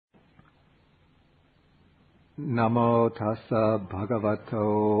Namo tassa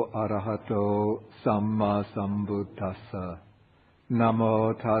bhagavato arahato samma sambuddhassa.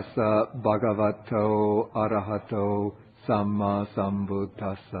 Namo tassa bhagavato arahato samma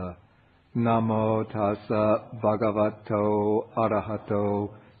sambuddhassa. Namo tassa bhagavato arahato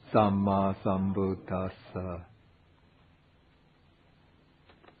samma sambuddhassa.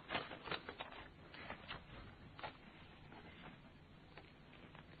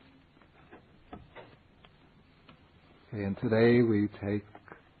 Okay, and today we take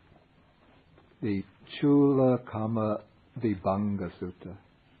the Culakammavibhanga Sutta.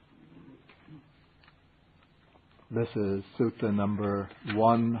 This is Sutta number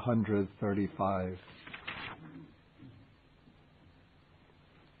 135.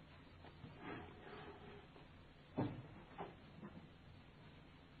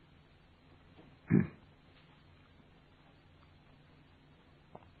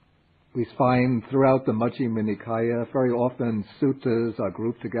 We find throughout the Majjhima Nikaya, very often suttas are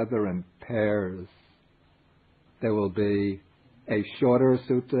grouped together in pairs. There will be a shorter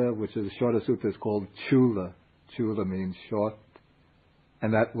sutta, which is a shorter sutta is called Chula. Chula means short.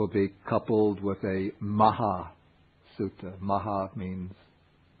 And that will be coupled with a Maha sutta. Maha means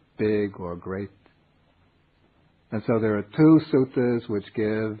big or great. And so there are two suttas which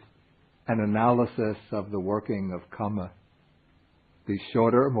give an analysis of the working of Kamma. The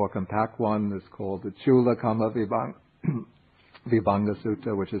shorter, more compact one is called the Culakammavibhanga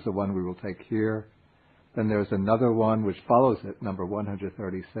Sutta, which is the one we will take here. Then there's another one which follows it, number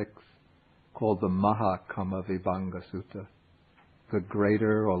 136, called the Mahakammavibhanga Sutta, the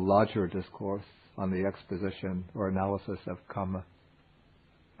greater or larger discourse on the exposition or analysis of Kamma.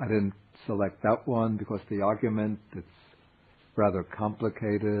 I didn't select that one because the argument, it's rather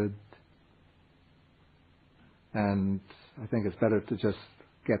complicated, and I think it's better to just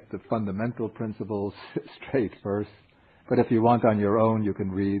get the fundamental principles straight first. But if you want on your own, you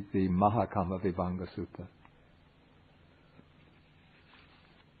can read the Mahakammavibhanga Sutta.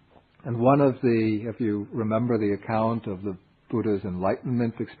 And one of the, if you remember the account of the Buddha's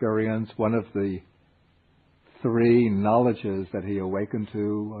enlightenment experience, one of the three knowledges that he awakened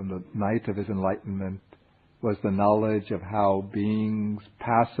to on the night of his enlightenment was the knowledge of how beings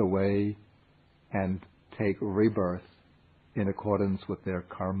pass away and take rebirth in accordance with their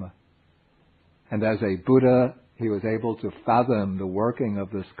karma. And as a Buddha, he was able to fathom the working of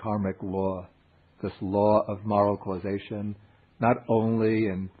this karmic law, this law of moral causation, not only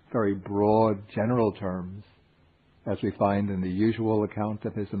in very broad general terms, as we find in the usual account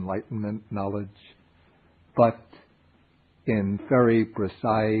of his enlightenment knowledge, but in very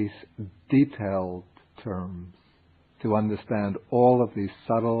precise, detailed terms, to understand all of these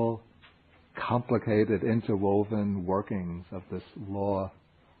subtle, complicated, interwoven workings of this law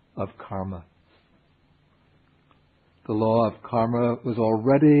of karma. The law of karma was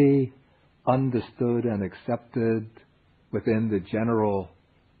already understood and accepted within the general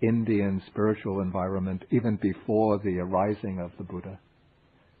Indian spiritual environment even before the arising of the Buddha.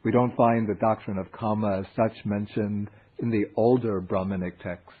 We don't find the doctrine of karma as such mentioned in the older Brahmanic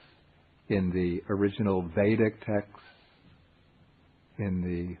texts, in the original Vedic texts, in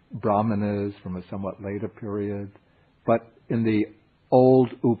the Brahmanas from a somewhat later period. But in the old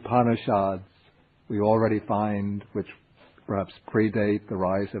Upanishads, we already find, which perhaps predate the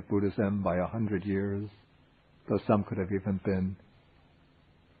rise of Buddhism by 100 years, though some could have even been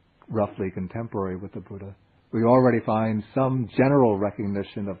roughly contemporary with the Buddha, we already find some general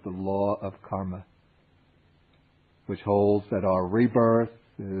recognition of the law of karma, which holds that our rebirth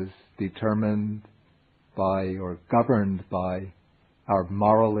is determined by or governed by our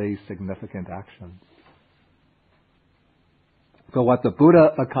morally significant actions. So what the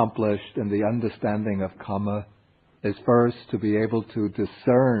Buddha accomplished in the understanding of karma is first to be able to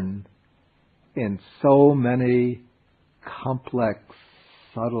discern in so many complex,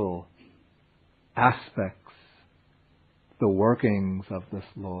 subtle aspects the workings of this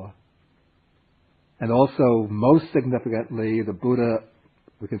law. And also, most significantly, the Buddha,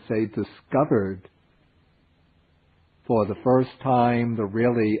 we could say, discovered for the first time the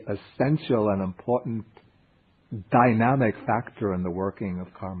really essential and important dynamic factor in the working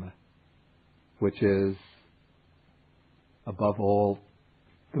of karma, which is, above all,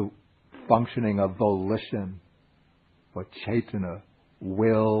 the functioning of volition, or chaitana,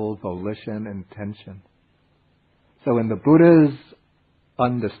 will, volition, intention. So in the Buddha's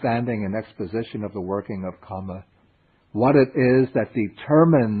understanding and exposition of the working of karma, what it is that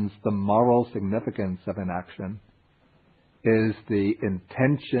determines the moral significance of an action is the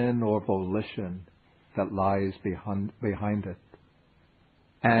intention or volition that lies behind it.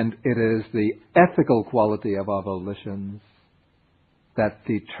 And it is the ethical quality of our volitions that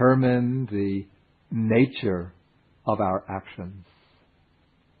determine the nature of our actions,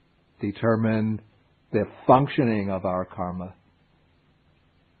 determine the functioning of our karma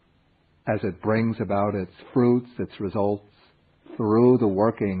as it brings about its fruits, its results, through the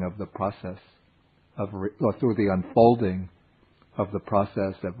working of the process or through the unfolding of the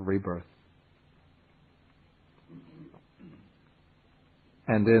process of rebirth.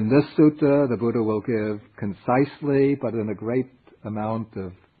 And in this sutta, the Buddha will give concisely, but in a great amount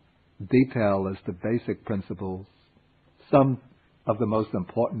of detail as to basic principles, some of the most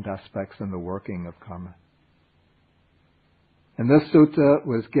important aspects in the working of karma. And this sutta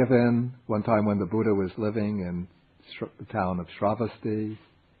was given one time when the Buddha was living in the town of Shravasti,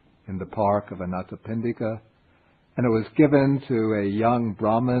 in the park of Anathapindika, and it was given to a young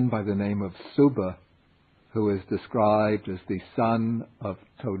Brahmin by the name of Subha, who is described as the son of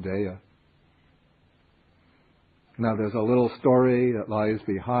Todeya. Now there's a little story that lies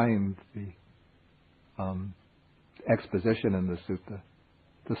behind the exposition in the sutta.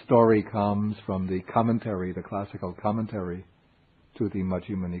 The story comes from the commentary, the classical commentary to the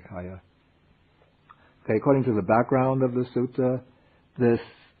Majjhima Nikaya. Okay, according to the background of the sutta, this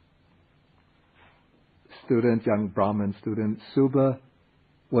student, young Brahmin student, Subha,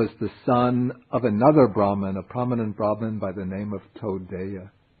 was the son of another Brahmin, a prominent Brahmin by the name of Todeya.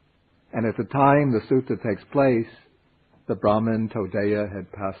 And at the time the sutta takes place, the Brahmin Todeya had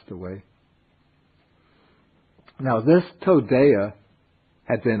passed away. Now this Todeya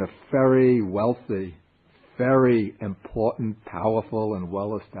had been a very wealthy, very important, powerful, and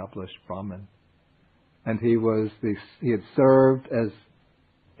well-established Brahmin. And he had served as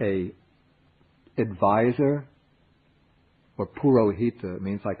a advisor, or purohita, it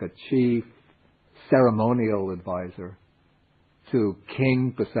means like a chief ceremonial advisor, to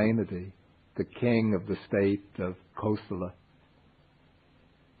King Pasenadi, the king of the state of Kosala.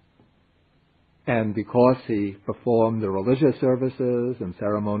 And because he performed the religious services and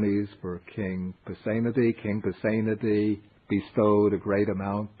ceremonies for King Pasenadi bestowed a great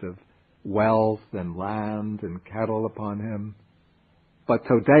amount of wealth and land and cattle upon him. But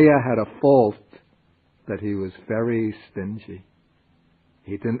Todeya had a fault, that he was very stingy.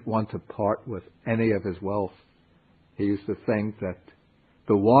 He didn't want to part with any of his wealth. He used to think that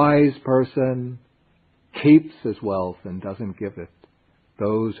the wise person keeps his wealth and doesn't give it.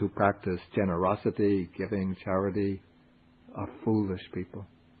 Those who practice generosity, giving, charity, are foolish people.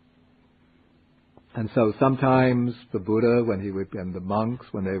 And so sometimes the Buddha, and the monks,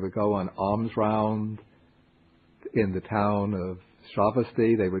 when they would go on alms round in the town of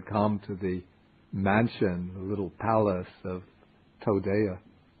Shravasti, they would come to the mansion, the little palace of Todeya.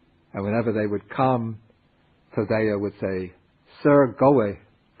 And whenever they would come, Todeya would say, "Sir, go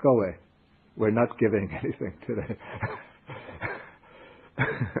away. We're not giving anything today."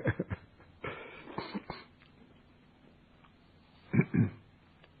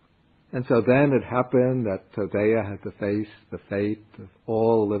 And so then it happened that Todeya had to face the fate of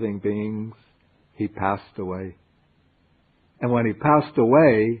all living beings. He passed away. And when he passed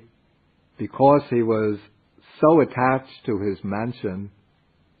away, because he was so attached to his mansion,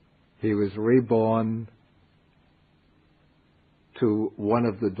 he was reborn to one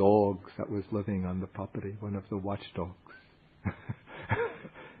of the dogs that was living on the property, one of the watchdogs.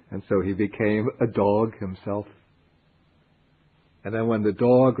 And so he became a dog himself. And then when the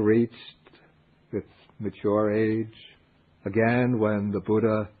dog reached its mature age, again when the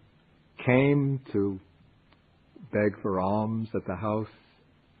Buddha came to beg for alms at the house,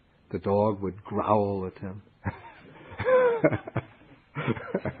 the dog would growl at him.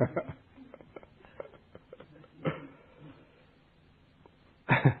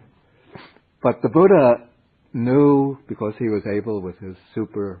 But the Buddha knew, because he was able with his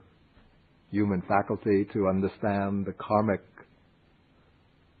superhuman faculty to understand the karmic,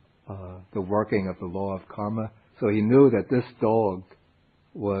 the working of the law of karma, so he knew that this dog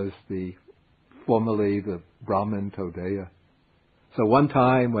was formerly the Brahmin Todeya. So one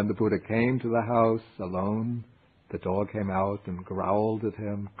time when the Buddha came to the house alone, the dog came out and growled at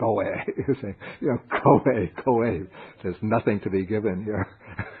him, "Go away." He was saying, go away. There's nothing to be given here.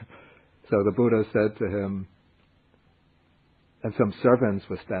 So the Buddha said to him, and some servants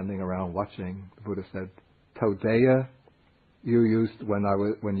were standing around watching, the Buddha said, "Todeya,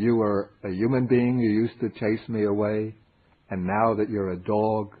 when you were a human being, you used to chase me away, and now that you're a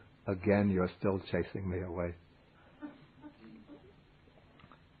dog, again you're still chasing me away."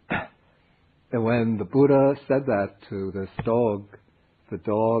 And when the Buddha said that to this dog, the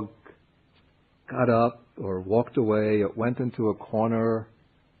dog got up or walked away. It went into a corner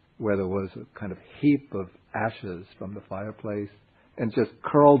where there was a kind of heap of ashes from the fireplace, and just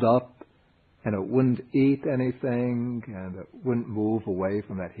curled up, and it wouldn't eat anything, and it wouldn't move away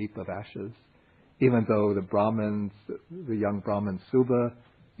from that heap of ashes, even though the Brahmins, the young Brahmin Subha,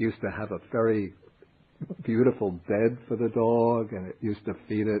 used to have a very beautiful bed for the dog, and it used to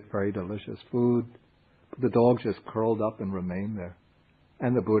feed it very delicious food. But the dog just curled up and remained there.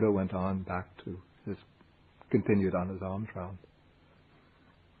 And the Buddha went on back to continued on his alms round.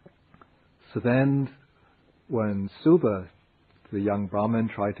 So then, when Subha, the young Brahmin,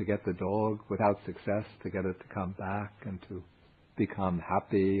 tried to get the dog without success, to get it to come back and to become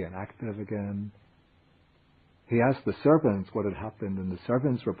happy and active again, he asked the servants what had happened, and the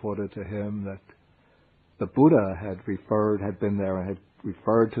servants reported to him that the Buddha had been there and had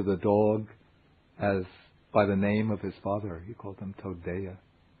referred to the dog as by the name of his father. He called him Todeya.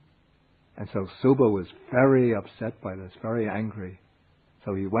 And so Subha was very upset by this, very angry.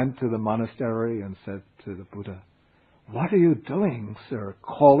 So he went to the monastery and said to the Buddha, "What are you doing, sir,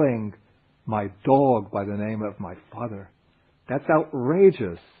 calling my dog by the name of my father? That's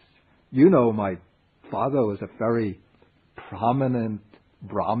outrageous. You know my father was a very prominent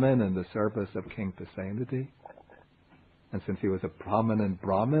Brahmin in the service of King Pasenadi. And since he was a prominent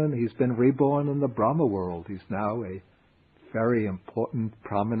Brahmin, he's been reborn in the Brahma world. He's now a very important,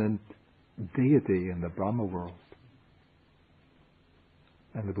 prominent deity in the Brahma world."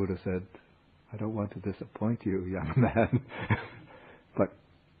 And the Buddha said, "I don't want to disappoint you, young man, but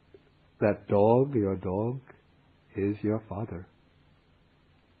that dog, your dog, is your father."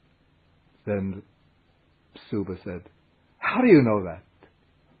 Then Subha said, "How do you know that?"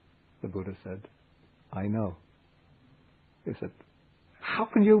 The Buddha said, "I know." He said, "How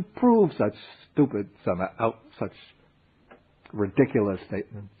can you prove such such ridiculous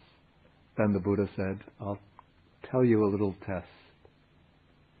statements?" Then the Buddha said, "I'll tell you a little test.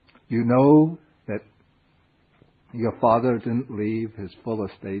 You know that your father didn't leave his full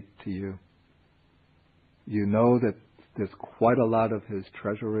estate to you. You know that there's quite a lot of his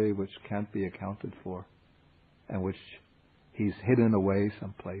treasury which can't be accounted for, and which he's hidden away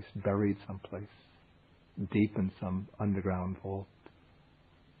someplace, buried someplace, deep in some underground vault.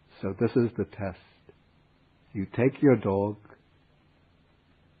 So this is the test. You take your dog,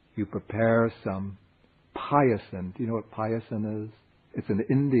 you prepare some payasan. Do you know what payasan is? It's an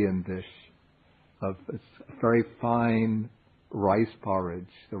Indian dish. It's a very fine rice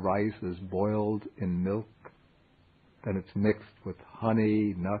porridge. The rice is boiled in milk, then it's mixed with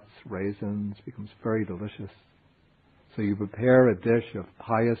honey, nuts, raisins, becomes very delicious. So you prepare a dish of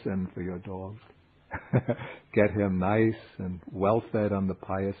payasan for your dog. Get him nice and well fed on the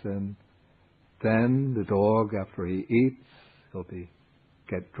payasan. Then the dog, after he eats, he'll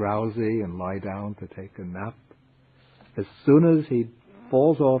get drowsy and lie down to take a nap. As soon as he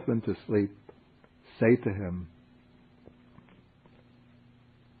falls off into sleep, say to him,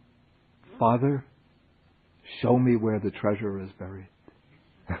 "Father, show me where the treasure is buried."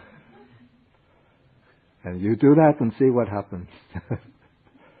 And you do that and see what happens.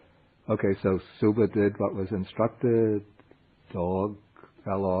 Okay, so Subha did what was instructed. Dog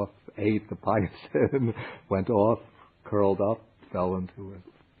fell off, ate the payasan, went off, curled up, fell into a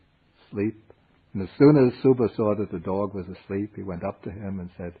sleep. And as soon as Subha saw that the dog was asleep, he went up to him and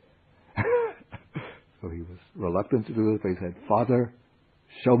said, so he was reluctant to do this, but he said, "Father,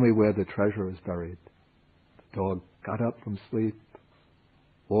 show me where the treasure is buried." The dog got up from sleep,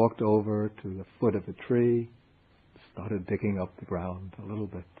 walked over to the foot of a tree, started digging up the ground a little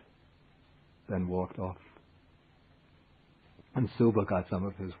bit, then walked off. And Subha got some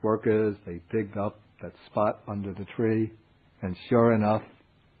of his workers, they digged up that spot under the tree, and sure enough,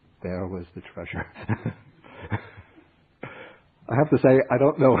 there was the treasure. I have to say, I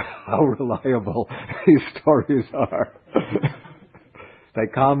don't know how reliable these stories are. They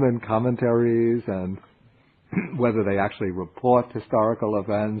come in commentaries, and whether they actually report historical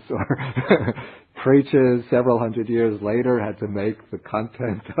events or preachers several hundred years later had to make the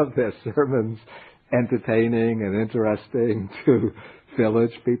content of their sermons entertaining and interesting to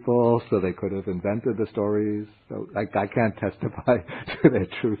village people, so they could have invented the stories. So I can't testify to their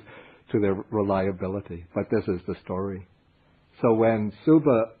truth, to their reliability, but this is the story. So when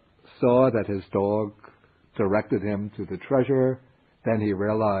Subha saw that his dog directed him to the treasure, then he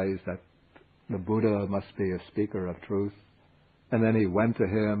realized that the Buddha must be a speaker of truth. And then he went to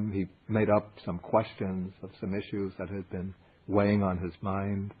him, he made up some questions of some issues that had been weighing on his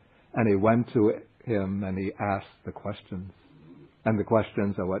mind, and he went to him and he asked the questions. And the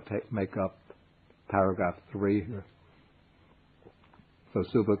questions are what make up paragraph 3 here. So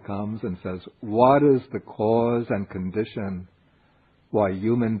Subha comes and says, "What is the cause and condition why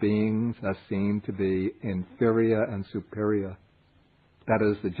human beings are seen to be inferior and superior. That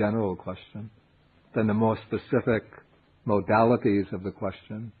is the general question. Then the more specific modalities of the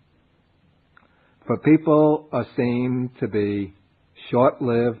question. For people are seen to be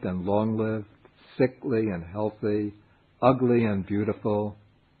short-lived and long-lived, sickly and healthy, ugly and beautiful,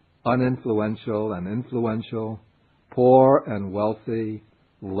 uninfluential and influential, poor and wealthy,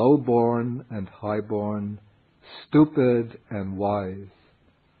 low-born and high-born, stupid and wise.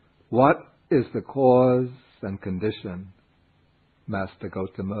 What is the cause and condition, Master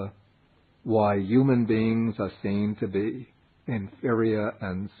Gautama, why human beings are seen to be inferior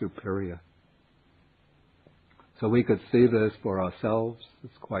and superior? So we could see this for ourselves.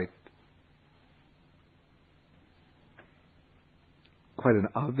 It's quite an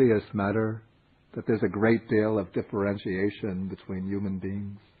obvious matter that there's a great deal of differentiation between human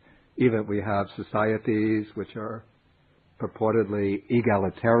beings. Even we have societies which are purportedly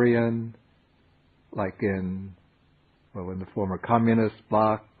egalitarian, like in the former communist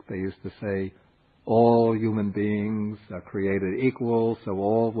bloc, they used to say all human beings are created equal, so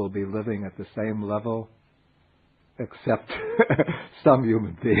all will be living at the same level, except some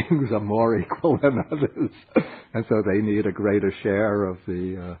human beings are more equal than others, and so they need a greater share of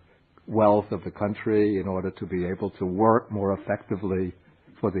the wealth of the country in order to be able to work more effectively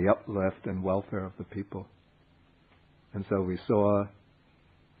for the uplift and welfare of the people. And so we saw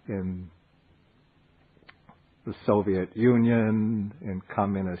in the Soviet Union, in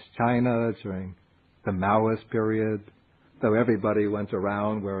communist China during the Maoist period, though everybody went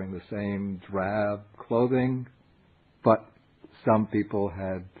around wearing the same drab clothing, but some people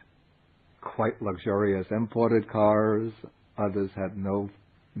had quite luxurious imported cars, others had no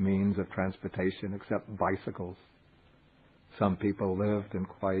means of transportation except bicycles. Some people lived in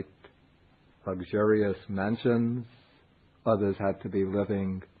quite luxurious mansions, others had to be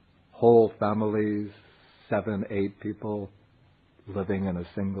living whole families, 7, 8 people living in a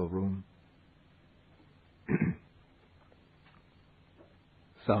single room.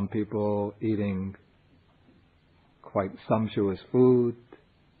 Some people eating quite sumptuous food,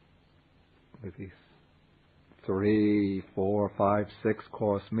 with these 3, 4, 5,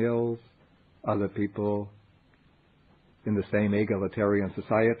 6-course meals. Other people in the same egalitarian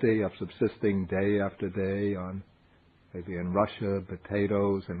society of subsisting day after day on, maybe in Russia,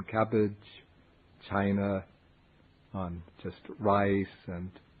 potatoes and cabbage, China on just rice and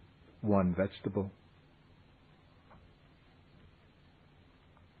one vegetable.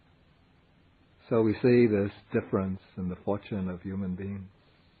 So we see this difference in the fortune of human beings.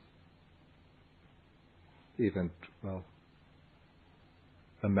 Even,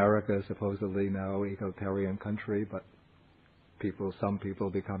 America is supposedly now an egalitarian country, but some people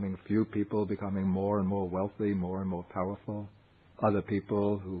becoming, few people becoming more and more wealthy, more and more powerful. Other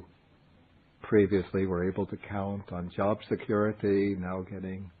people who previously were able to count on job security, now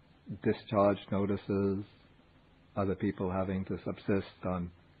getting discharge notices. Other people having to subsist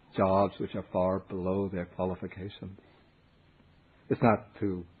on jobs which are far below their qualifications. It's not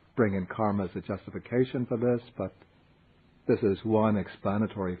to bring in karma as a justification for this, but this is one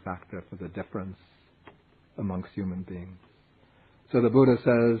explanatory factor for the difference amongst human beings. So the Buddha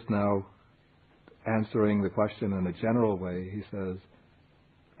says, now answering the question in a general way, he says,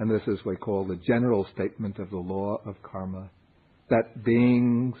 and this is what we call the general statement of the law of karma, that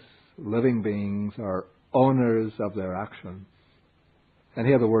beings, living beings, are owners of their actions. And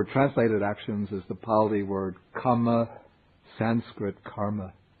here the word translated actions is the Pali word kamma, Sanskrit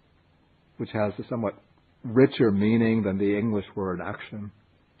karma, which has a somewhat richer meaning than the English word action.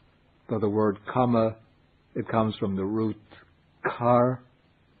 Though the word kamma, it comes from the root kar,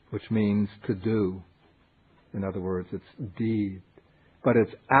 which means to do. In other words, it's deed. But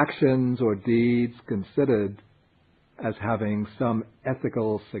it's actions or deeds considered as having some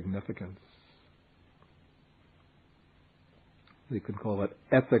ethical significance. We can call it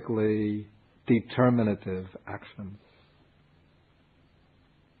ethically determinative actions.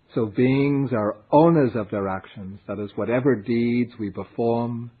 So beings are owners of their actions. That is, whatever deeds we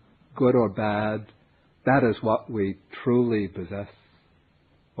perform, good or bad, that is what we truly possess,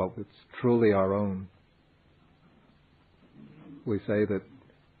 what is truly our own. We say that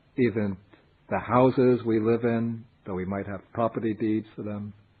even the houses we live in, though we might have property deeds for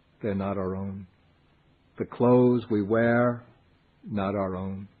them, they're not our own. The clothes we wear, not our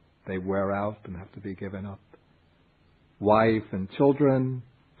own. They wear out and have to be given up. Wife and children,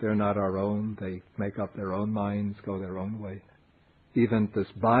 they're not our own. They make up their own minds, go their own way. Even this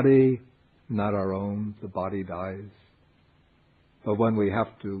body, not our own. The body dies. But when we have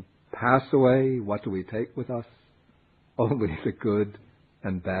to pass away, what do we take with us? only the good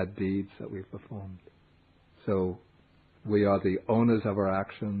and bad deeds that we've performed. So we are the owners of our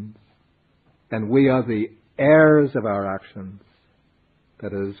actions, and we are the heirs of our actions.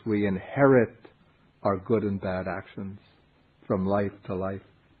 That is, we inherit our good and bad actions from life to life.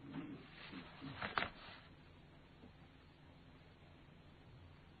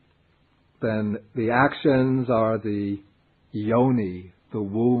 Then the actions are the yoni, the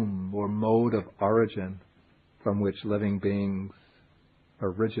womb or mode of origin from which living beings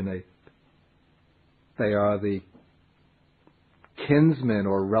originate. They are the kinsman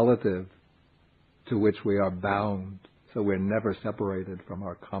or relative to which we are bound, so we're never separated from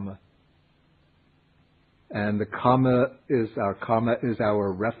our karma. And the karma is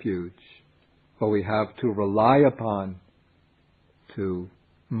our refuge, what we have to rely upon to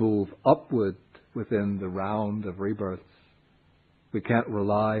move upward within the round of rebirths. We can't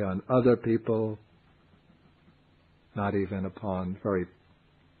rely on other people, not even upon very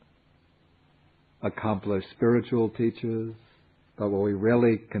accomplished spiritual teachers, but what we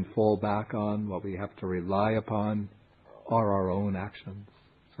really can fall back on, what we have to rely upon, are our own actions.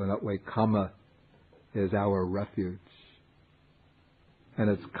 So in that way, karma is our refuge. And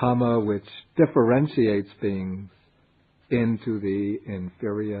it's karma which differentiates beings into the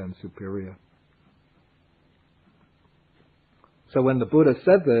inferior and superior. So when the Buddha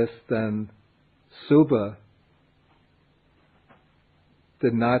said this, then Subha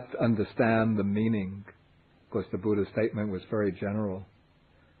did not understand the meaning. Of course, the Buddha's statement was very general.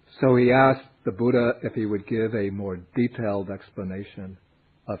 So he asked the Buddha if he would give a more detailed explanation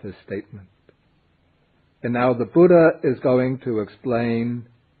of his statement. And now the Buddha is going to explain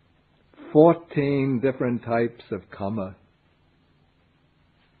 14 different types of karma,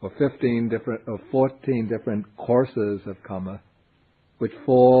 or 14 different courses of karma, which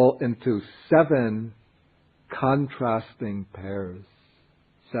fall into 7 contrasting pairs,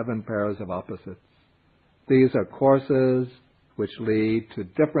 7 pairs of opposites. These are courses which lead to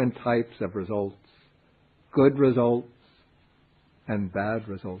different types of results, good results and bad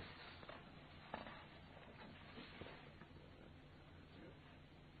results.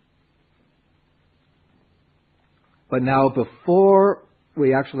 But now, before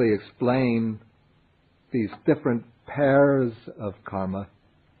we actually explain these different pairs of karma,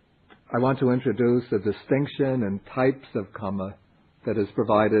 I want to introduce a distinction in types of karma that is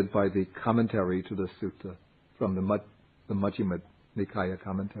provided by the commentary to the sutta from the Majjhima Nikaya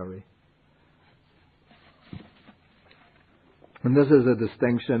commentary. And this is a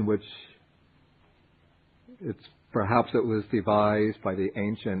distinction which perhaps it was devised by the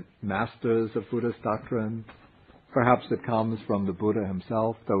ancient masters of Buddhist doctrine. Perhaps it comes from the Buddha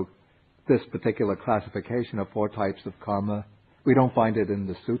himself, though this particular classification of 4 types of karma, we don't find it in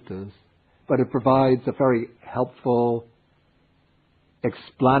the suttas, but it provides a very helpful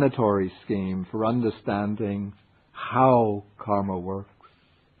explanatory scheme for understanding how karma works.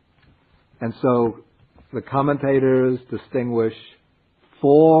 And so the commentators distinguish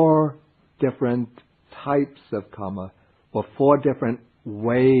 4 different types of karma, or 4 different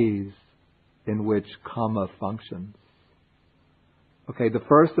ways in which karma functions. Okay, the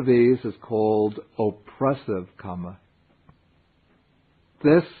first of these is called oppressive karma.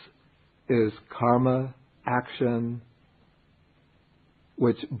 This is karma, action,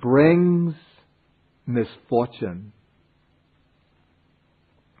 which brings misfortune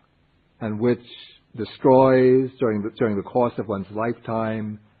and which destroys, during the course of one's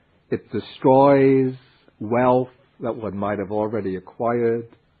lifetime, it destroys wealth that one might have already acquired,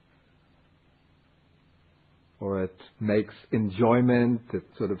 or it makes enjoyment, it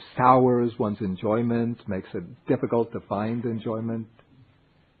sort of sours one's enjoyment, makes it difficult to find enjoyment,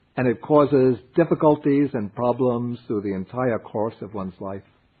 and it causes difficulties and problems through the entire course of one's life.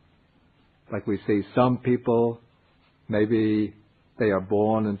 Like we see some people, maybe they are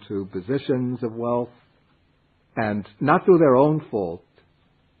born into positions of wealth, and not through their own fault.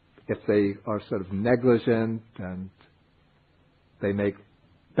 If they are sort of negligent and they make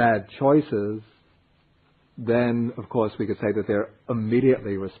bad choices, then, of course, we could say that they're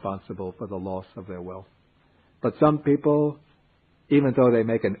immediately responsible for the loss of their wealth. But some people, even though they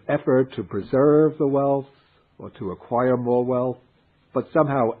make an effort to preserve the wealth or to acquire more wealth, but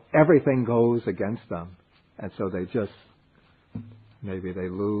somehow everything goes against them. And so maybe they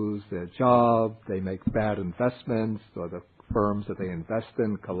lose their job, they make bad investments, or the firms that they invest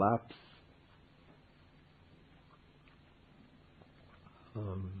in collapse.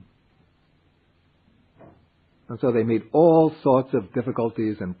 And so they meet all sorts of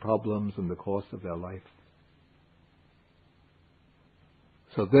difficulties and problems in the course of their life.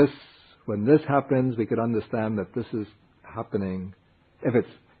 So when this happens, we could understand that this is happening,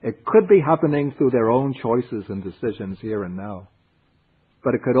 it could be happening through their own choices and decisions here and now.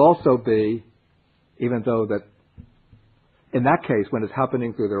 But it could also be, even though that, in that case, when it's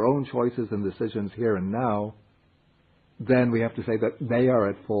happening through their own choices and decisions here and now, then we have to say that they are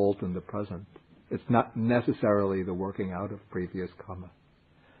at fault in the present. It's not necessarily the working out of previous karma.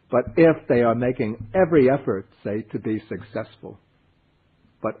 But if they are making every effort, say, to be successful,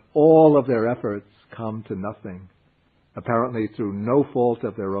 but all of their efforts come to nothing, apparently through no fault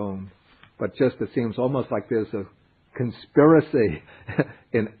of their own, but just it seems almost like there's a conspiracy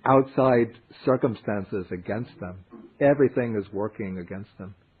in outside circumstances against them. Everything is working against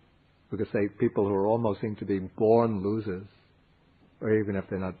them. We could say people who are almost seem to be born losers, or even if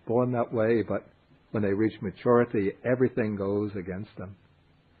they're not born that way, but when they reach maturity, everything goes against them.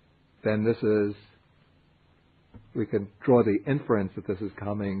 Then this is, we can draw the inference that this is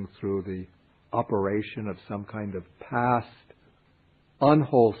coming through the operation of some kind of past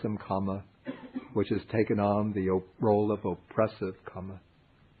unwholesome karma, which has taken on the role of oppressive karma.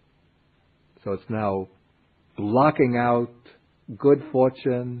 So it's now blocking out good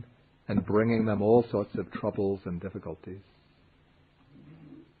fortune and bringing them all sorts of troubles and difficulties.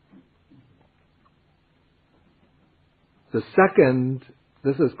 The second,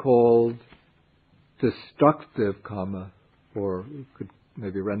 this is called destructive karma, or you could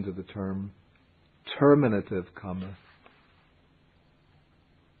maybe render the term terminative karma.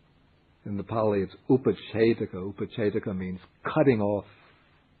 In the Pali it's upachedika. Upachedika means cutting off.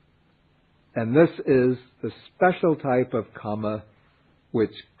 And this is the special type of karma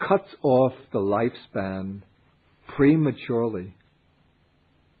which cuts off the lifespan prematurely.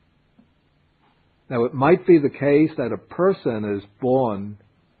 Now it might be the case that a person is born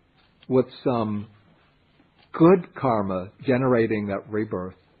with some good karma generating that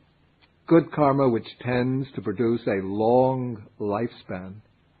rebirth. Good karma which tends to produce a long lifespan.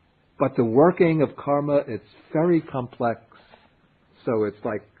 But the working of karma, it's very complex. So it's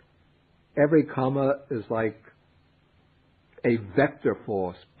like every karma is like a vector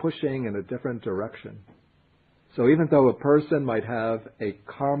force pushing in a different direction. So even though a person might have a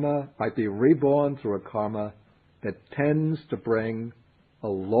karma, might be reborn through a karma that tends to bring a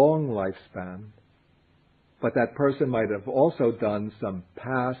long lifespan, but that person might have also done some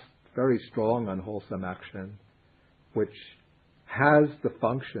past, very strong unwholesome action, which has the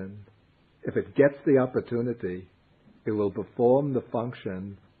function, if it gets the opportunity, it will perform the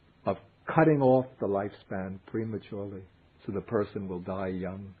function of cutting off the lifespan prematurely, so the person will die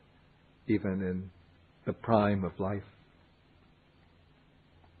young, even in the prime of life.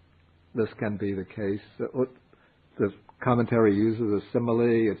 This can be the case. The commentary uses a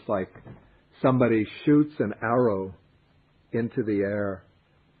simile. It's like somebody shoots an arrow into the air,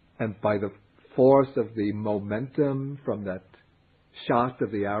 and by the force of the momentum from that shot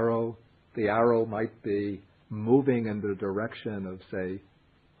of the arrow might be moving in the direction of, say,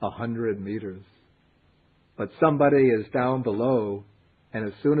 100 meters. But somebody is down below, and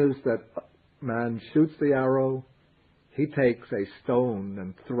as soon as that man shoots the arrow, he takes a stone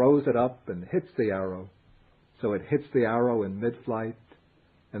and throws it up and hits the arrow. So it hits the arrow in mid-flight,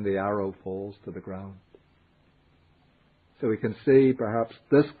 and the arrow falls to the ground. So we can see perhaps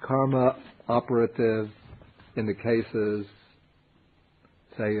this karma operative in the cases,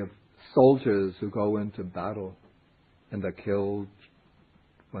 say, of soldiers who go into battle and are killed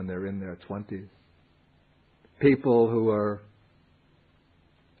when they're in their 20s. People who are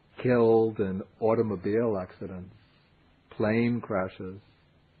killed in automobile accidents, plane crashes,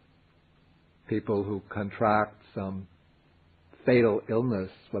 people who contract some fatal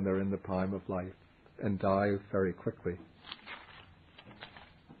illness when they're in the prime of life and die very quickly.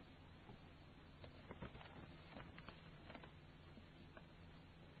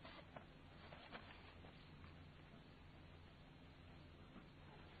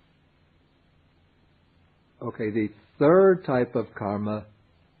 Okay, the third type of karma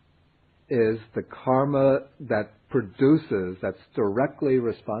is the karma that produces, that's directly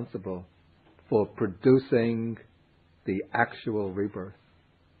responsible for producing the actual rebirth.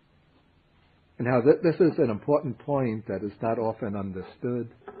 And now this is an important point that is not often understood.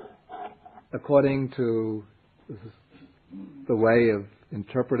 According to the way of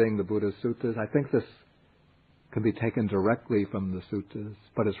interpreting the Buddha's suttas, I think this can be taken directly from the suttas,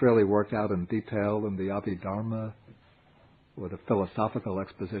 but it's really worked out in detail in the Abhidharma, or the philosophical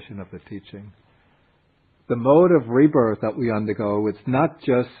exposition of the teaching. The mode of rebirth that we undergo, it's not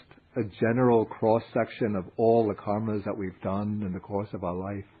just a general cross-section of all the karmas that we've done in the course of our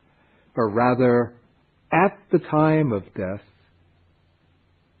life, but rather, at the time of death,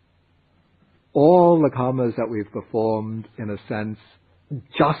 all the karmas that we've performed, in a sense,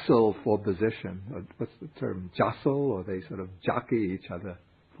 jostle for position. What's the term? Jostle, or they sort of jockey each other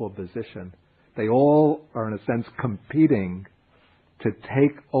for position. They all are, in a sense, competing to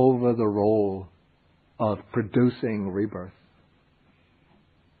take over the role of producing rebirth.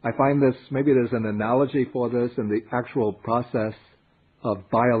 I find this, maybe there's an analogy for this in the actual process of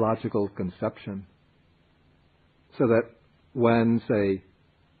biological conception. So that when, say,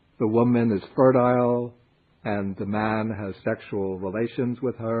 the woman is fertile and the man has sexual relations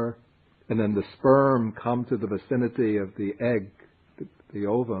with her, and then the sperm come to the vicinity of the egg, the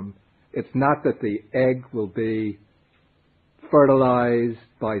ovum, it's not that the egg will be fertilized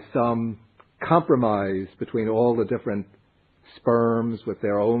by some compromise between all the different sperms with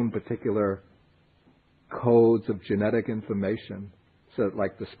their own particular codes of genetic information. So that,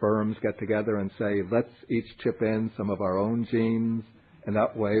 like, the sperms get together and say, let's each chip in some of our own genes, and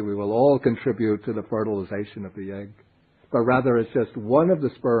that way we will all contribute to the fertilization of the egg. But rather it's just one of the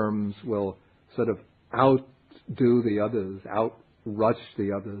sperms will sort of outdo the others, outrush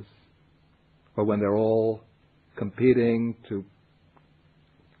the others. Or when they're all competing to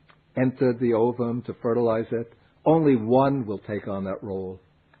enter the ovum to fertilize it, only one will take on that role.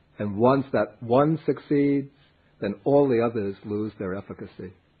 And once that one succeeds, then all the others lose their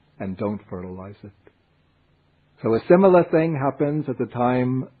efficacy and don't fertilize it. So a similar thing happens at the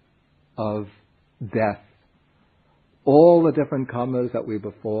time of death. All the different karmas that we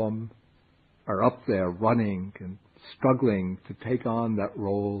perform are up there running and struggling to take on that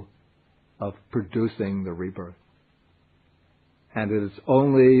role of producing the rebirth. And it is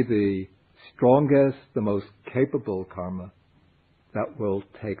only the strongest, the most capable karma that will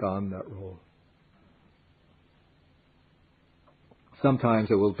take on that role. Sometimes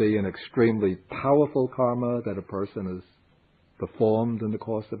it will be an extremely powerful karma that a person has performed in the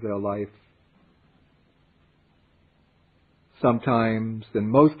course of their life. Sometimes, in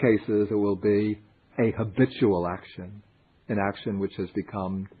most cases, it will be a habitual action, an action which has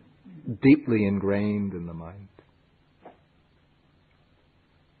become deeply ingrained in the mind.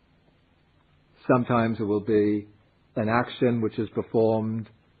 Sometimes it will be an action which is performed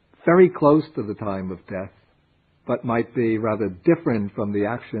very close to the time of death, but might be rather different from the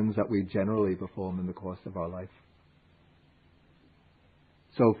actions that we generally perform in the course of our life.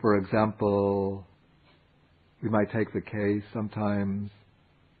 So, for example, we might take the case sometimes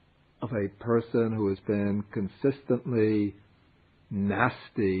of a person who has been consistently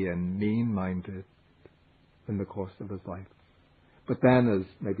nasty and mean-minded in the course of his life. But then as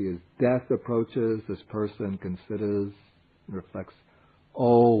death approaches, this person considers and reflects,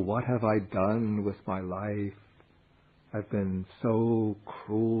 oh, what have I done with my life? I've been so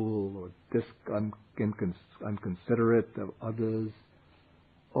cruel or unconsiderate of others.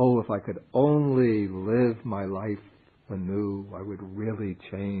 Oh, if I could only live my life anew, I would really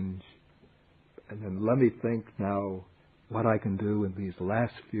change. And then let me think now what I can do in these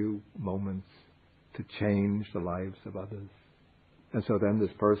last few moments to change the lives of others. And so then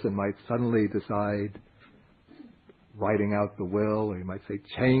this person might suddenly decide, writing out the will, or you might say,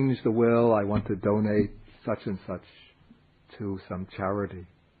 change the will, I want to donate such and such to some charity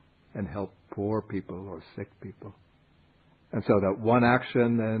and help poor people or sick people. And so that one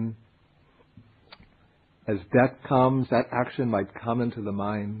action then, as death comes, that action might come into the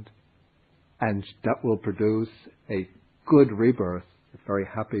mind, and that will produce a good rebirth, a very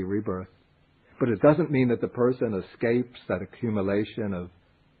happy rebirth. But it doesn't mean that the person escapes that accumulation of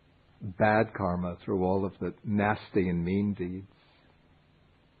bad karma through all of the nasty and mean deeds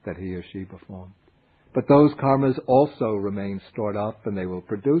that he or she performed. But those karmas also remain stored up, and they will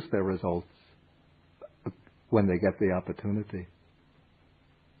produce their results when they get the opportunity.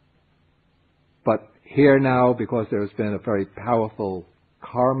 But here now, because there's been a very powerful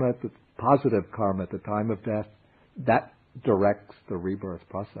karma, positive karma at the time of death, that directs the rebirth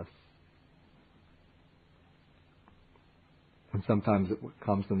process. And sometimes it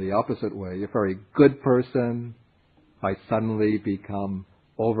comes in the opposite way. You're a very good person, might suddenly become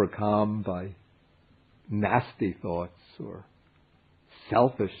overcome by nasty thoughts or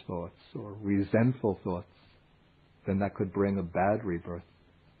selfish thoughts or resentful thoughts, then that could bring a bad rebirth.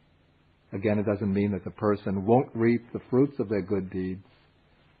 Again, it doesn't mean that the person won't reap the fruits of their good deeds,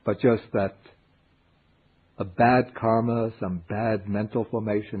 but just that a bad karma, some bad mental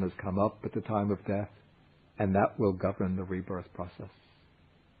formation has come up at the time of death, and that will govern the rebirth process.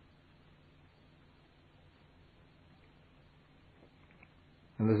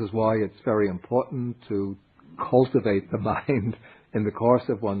 And this is why it's very important to cultivate the mind in the course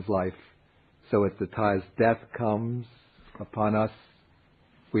of one's life, so at the time death comes upon us,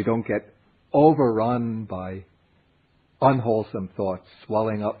 we don't get overrun by unwholesome thoughts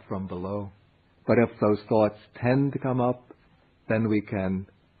swelling up from below. But if those thoughts tend to come up, then we can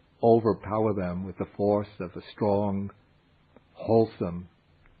overpower them with the force of a strong, wholesome,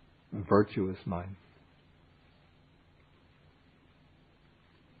 virtuous mind.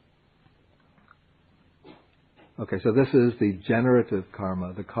 Okay, so this is the generative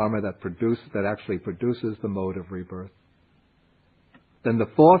karma, the karma that actually produces the mode of rebirth. Then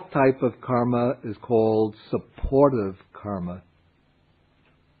the fourth type of karma is called supportive karma.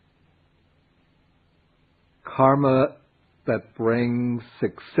 Karma that brings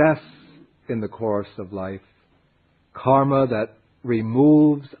success in the course of life. Karma that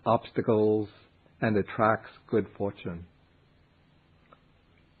removes obstacles and attracts good fortune.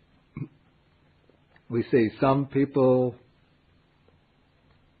 We see some people,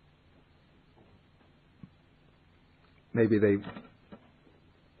 maybe they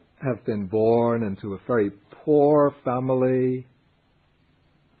have been born into a very poor family,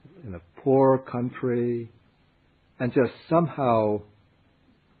 in a poor country, and just somehow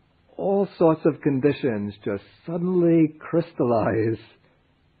all sorts of conditions just suddenly crystallize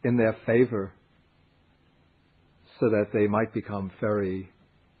in their favor so that they might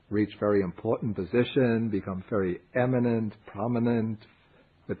reach very important position, become very eminent, prominent.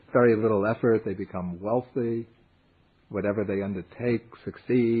 With very little effort, they become wealthy. Whatever they undertake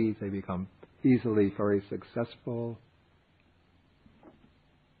succeeds. They become easily very successful.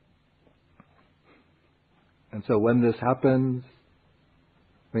 And so when this happens,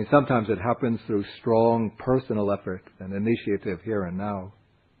 sometimes it happens through strong personal effort and initiative here and now.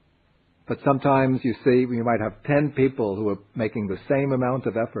 But sometimes you see, you might have 10 people who are making the same amount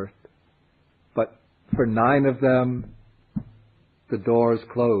of effort, but for 9 of them, the doors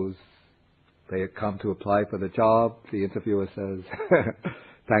close. They come to apply for the job. The interviewer says,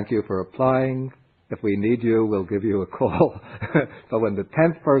 "Thank you for applying. If we need you, we'll give you a call." But when the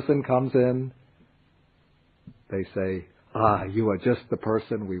 10th person comes in, they say, "You are just the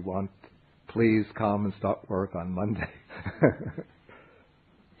person we want. Please come and start work on Monday."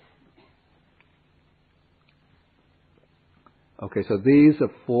 Okay, so these are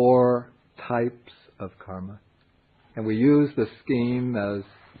 4 types of karma. And we use the scheme as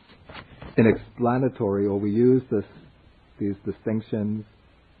an explanatory, or we use these distinctions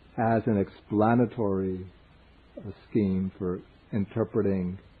as an explanatory scheme for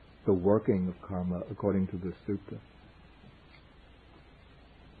interpreting the working of karma according to this sutta.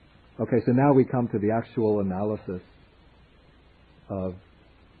 Okay, so now we come to the actual analysis of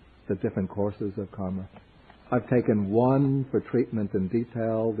the different courses of karma. I've taken one for treatment in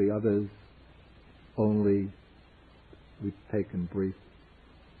detail, the others only we've taken brief.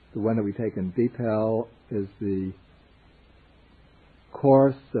 The one that we take in detail is the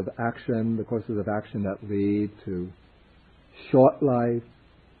course of action, the courses of action that lead to short life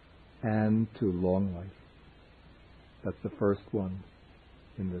and to long life. That's the first one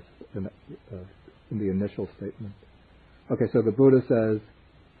in the initial statement. Okay, so the Buddha says,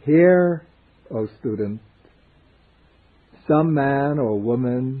 "Hear, O student, some man or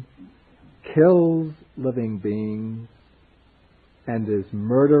woman kills living beings and is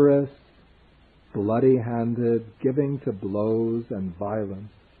murderous, bloody-handed, giving to blows and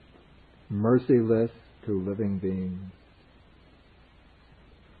violence, merciless to living beings.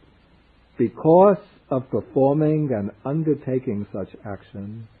 Because of performing and undertaking such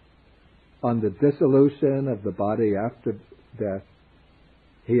action, on the dissolution of the body after death,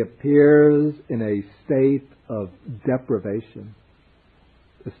 he appears in a state of deprivation."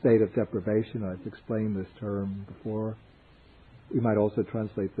 A state of deprivation, I've explained this term before. We might also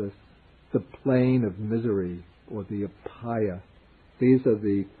translate this, the plane of misery, or the apaya. These are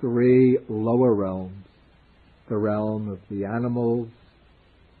the 3 lower realms. The realm of the animals,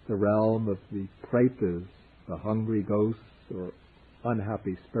 the realm of the pretas, the hungry ghosts or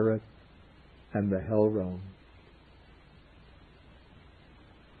unhappy spirits, and the hell realm.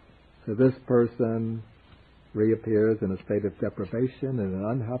 So this person reappears in a state of deprivation, in an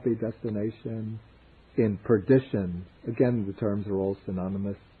unhappy destination, in perdition. Again, the terms are all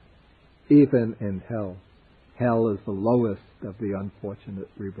synonymous. Even in hell. Hell is the lowest of the unfortunate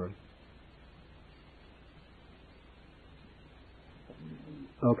rebirths.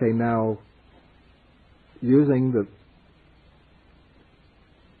 Okay, now, using the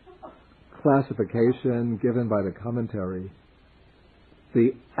classification given by the commentary,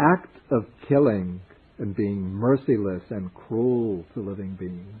 the act of killing and being merciless and cruel to living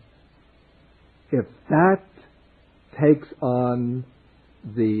beings, if that takes on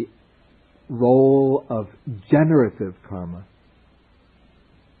the role of generative karma,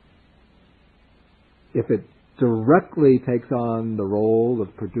 if it directly takes on the role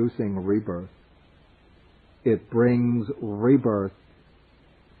of producing rebirth, it brings rebirth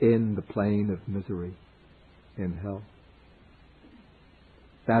in the plane of misery, in hell.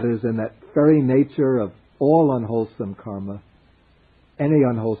 That is, in that very nature of all unwholesome karma, any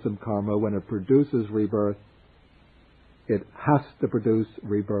unwholesome karma, when it produces rebirth, it has to produce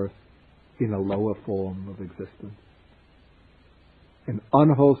rebirth in a lower form of existence. An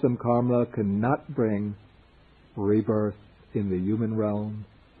unwholesome karma cannot bring rebirth in the human realm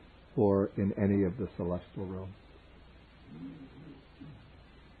or in any of the celestial realms.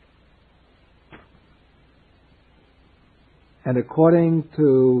 And according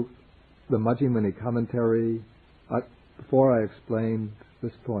to the Majjhima Nikaya commentary, before I explain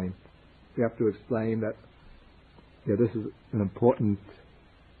this point, we have to explain that this is an important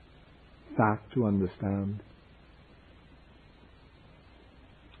fact to understand.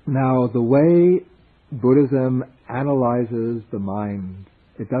 Now, the way Buddhism analyzes the mind,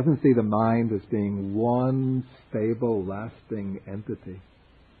 it doesn't see the mind as being one stable, lasting entity.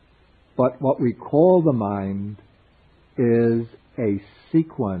 But what we call the mind is a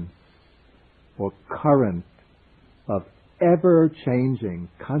sequence or current of ever-changing,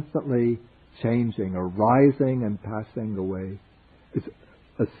 constantly changing, arising and passing away. It's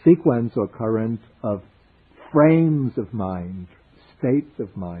a sequence or current of frames of mind, states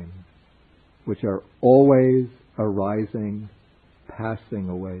of mind, which are always arising, passing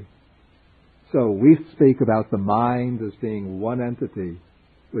away. So we speak about the mind as being one entity,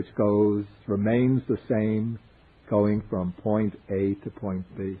 which remains the same, going from point A to point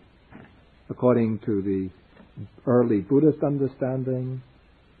B. According to the early Buddhist understanding,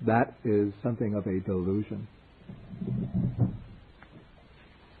 that is something of a delusion.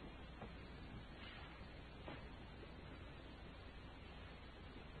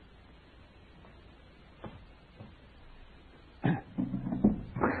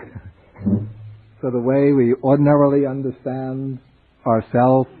 So the way we ordinarily understand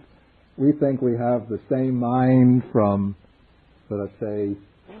ourselves, we think we have the same mind from, let's say,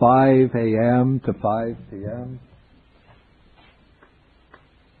 5 a.m. to 5 p.m.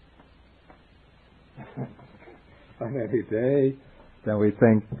 on any day. Then we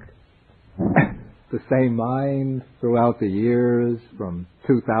think the same mind throughout the years from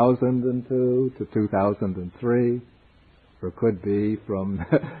 2002 to 2003. Or could be from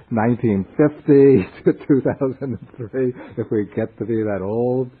 1950 to 2003, if we get to be that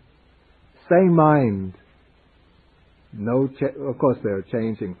old. Same mind. Of course, there are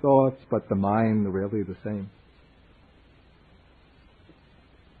changing thoughts, but the mind really the same.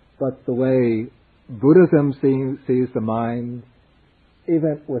 But the way Buddhism sees the mind,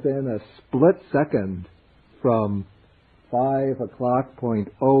 even within a split second from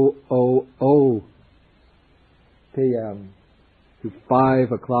 5:00.000 p.m. to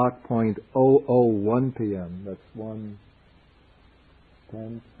 5:00.001 p.m. That's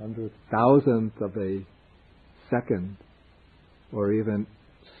 1/10,000th of a second, or even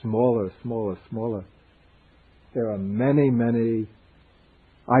smaller. There are many.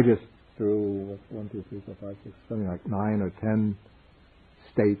 I just threw 1, 2, 3, 4, 5, 6, something like 9 or 10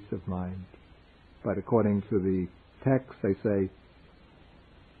 states of mind. But according to the text, they say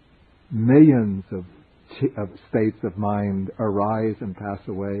millions of states of mind arise and pass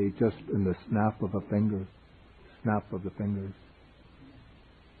away just in the snap of the fingers.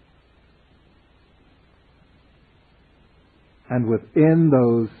 And within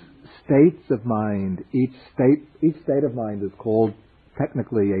those states of mind, each state of mind is called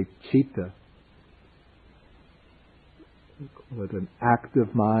technically a citta, with an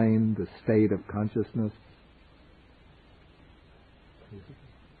active mind, a state of consciousness.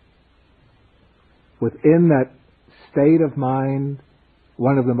 Within that state of mind,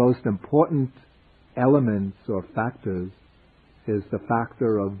 one of the most important elements or factors is the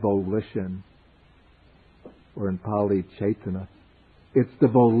factor of volition, or in Pali, Chaitana. It's the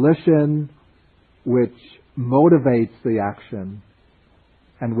volition which motivates the action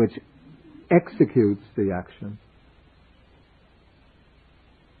and which executes the action.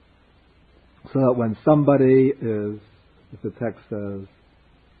 So that when somebody is, as the text says,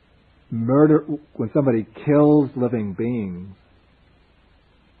 when somebody kills living beings,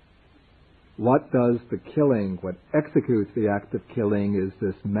 what does the killing, what executes the act of killing is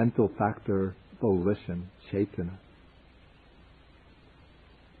this mental factor, volition, Chaitana.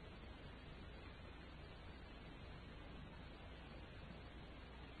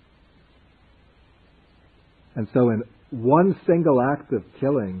 And so in one single act of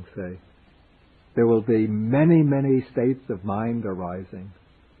killing, say, there will be many states of mind arising.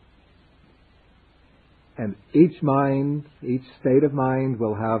 And each state of mind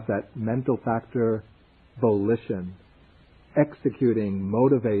will have that mental factor, volition, executing,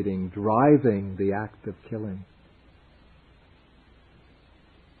 motivating, driving the act of killing.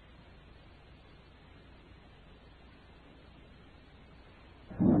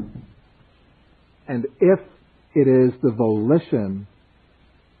 And if it is the volition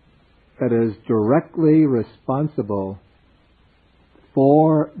that is directly responsible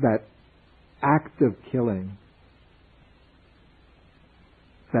for that act of killing,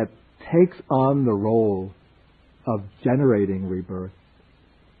 that takes on the role of generating rebirth,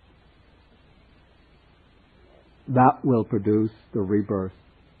 that will produce the rebirth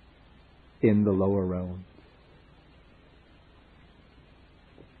in the lower realm.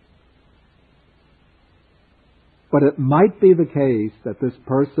 But it might be the case that this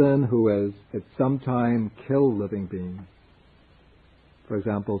person who has at some time killed living beings, for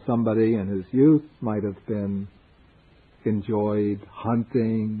example, somebody in his youth might have enjoyed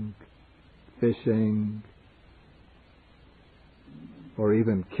hunting, fishing, or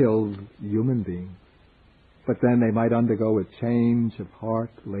even killed human beings. But then they might undergo a change of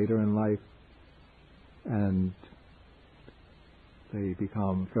heart later in life, and they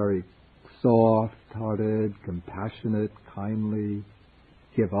become very soft-hearted, compassionate, kindly,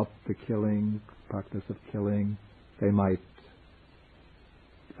 give up the practice of killing. They might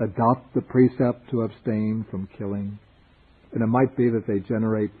adopt the precept to abstain from killing. And it might be that they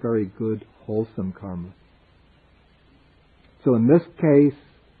generate very good, wholesome karma. So in this case,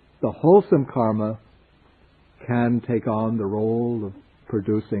 the wholesome karma can take on the role of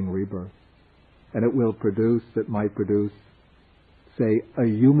producing rebirth. And it might produce, say, a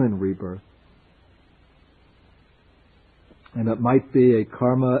human rebirth. And it might be a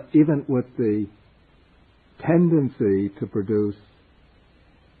karma even with the tendency to produce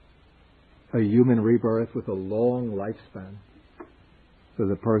a human rebirth with a long lifespan. So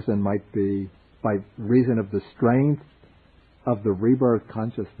the person might be, by reason of the strength of the rebirth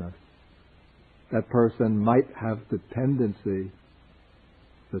consciousness, that person might have the tendency,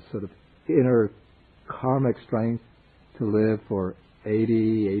 the sort of inner karmic strength, to live for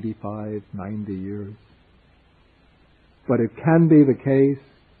 80, 85, 90 years. But it can be the case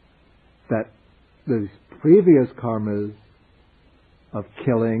that the previous karmas of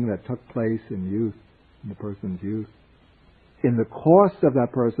killing that took place in the person's youth, in the course of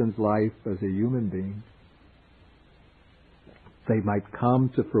that person's life as a human being, they might come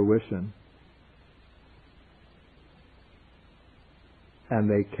to fruition. And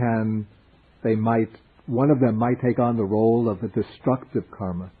one of them might take on the role of a destructive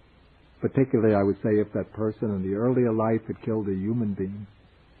karma. Particularly, I would say, if that person in the earlier life had killed a human being.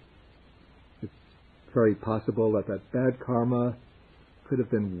 It's very possible that bad karma could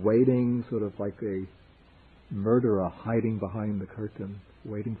have been waiting, sort of like a murderer hiding behind the curtain,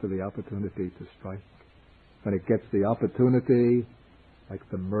 waiting for the opportunity to strike. When it gets the opportunity, like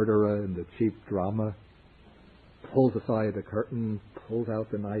the murderer in the cheap drama, pulls aside the curtain, pulls out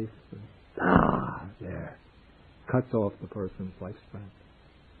the knife, and there, cuts off the person's lifespan.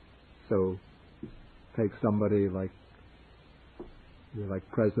 So, take somebody like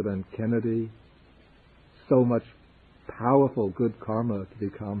President Kennedy, so much powerful good karma to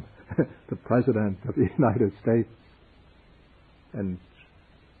become the President of the United States. And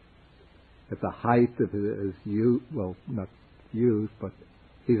at the height of his youth, well, not youth, but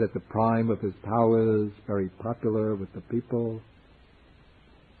he's at the prime of his powers, very popular with the people,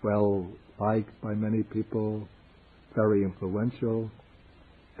 well liked by many people, very influential.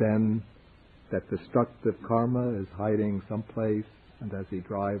 Then that destructive karma is hiding someplace, and as he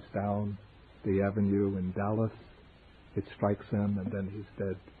drives down the avenue in Dallas, it strikes him, and then he's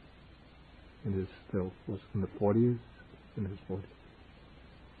dead in his in the 40s, in his 40s.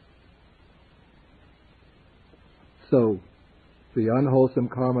 So, the unwholesome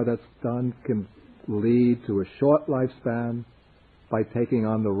karma that's done can lead to a short lifespan by taking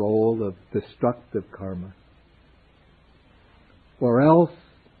on the role of destructive karma. Or else,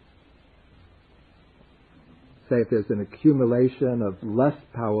 say if there's an accumulation of less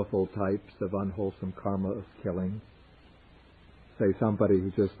powerful types of unwholesome karma of killing, say somebody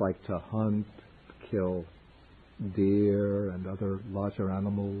who just liked to hunt, kill deer and other larger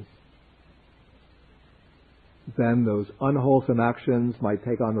animals, then those unwholesome actions might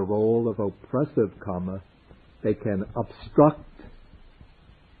take on the role of oppressive karma. They can obstruct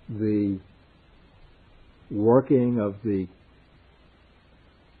the working of the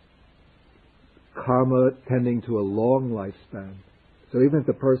karma tending to a long lifespan. So even if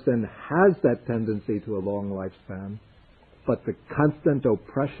the person has that tendency to a long lifespan, but the constant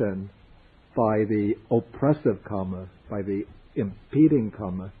oppression by the oppressive karma, by the impeding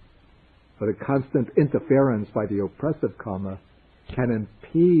karma, or the constant interference by the oppressive karma, can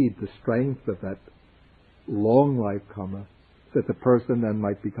impede the strength of that long life karma, that the person then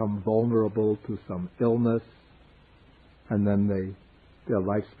might become vulnerable to some illness, and then their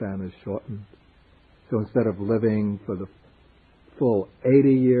lifespan is shortened. So instead of living for the full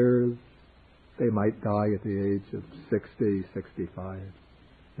 80 years, they might die at the age of 60, 65,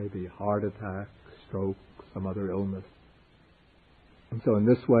 maybe heart attack, stroke, some other illness. And so in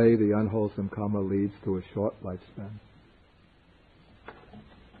this way, the unwholesome karma leads to a short lifespan.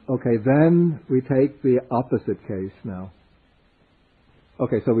 Okay, then we take the opposite case now.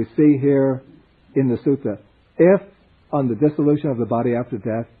 Okay, so we see here in the sutta, if on the dissolution of the body after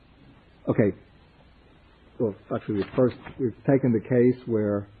death, okay, well, actually first we've taken the case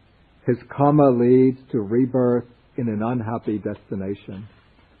where his karma leads to rebirth in an unhappy destination.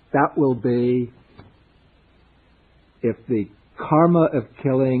 That will be if the karma of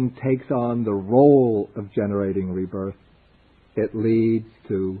killing takes on the role of generating rebirth, it leads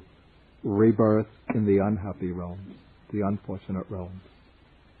to rebirth in the unhappy realms, the unfortunate realms.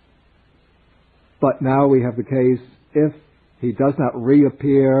 But now we have the case, if he does not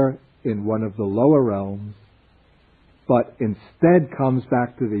reappear in one of the lower realms, but instead comes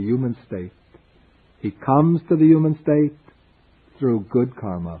back to the human state. He comes to the human state through good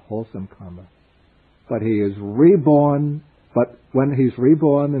karma, wholesome karma. But he is reborn, but when he's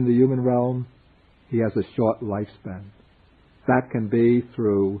reborn in the human realm, he has a short lifespan. That can be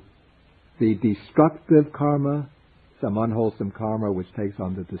through the destructive karma, some unwholesome karma which takes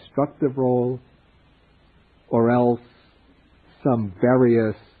on the destructive role, or else some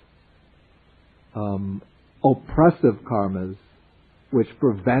various oppressive karmas which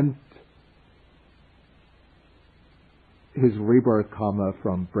prevent his rebirth karma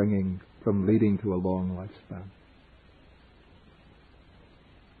from leading to a long lifespan.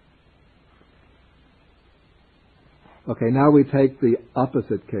 Okay, now we take the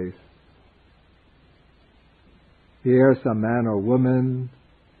opposite case. Here some man or woman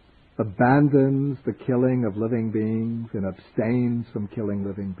abandons the killing of living beings and abstains from killing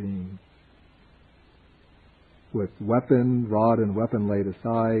living beings. With rod and weapon laid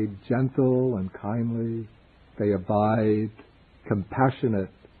aside, gentle and kindly, they abide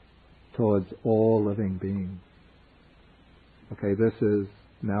compassionate towards all living beings. Okay, this is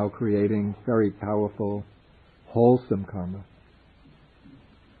now creating very powerful, wholesome karma.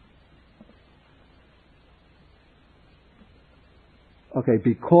 Okay,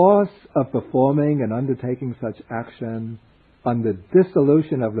 because of performing and undertaking such action on the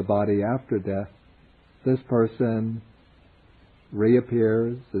dissolution of the body after death, this person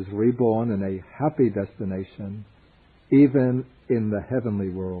reappears, is reborn in a happy destination, even in the heavenly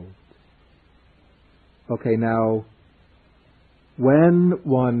world. Okay, now, when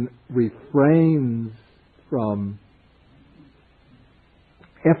one refrains from,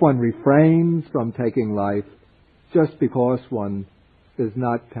 if one refrains from taking life just because one is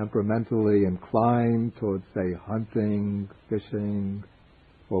not temperamentally inclined towards, say, hunting, fishing,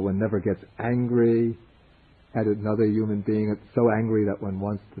 or one never gets angry at another human being, it's so angry that one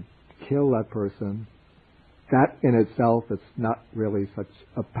wants to kill that person, that in itself is not really such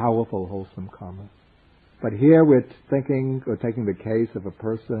a powerful, wholesome karma. But here we're taking the case of a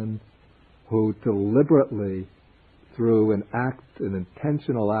person who deliberately, through an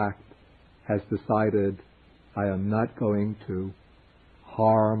intentional act, has decided, I am not going to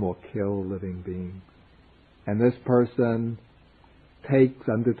harm or kill living beings. And this person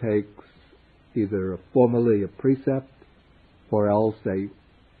undertakes either formally a precept or else a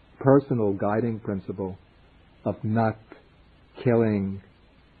personal guiding principle of not killing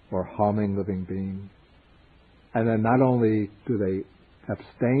or harming living beings. And then not only do they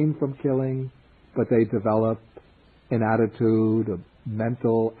abstain from killing, but they develop an attitude, a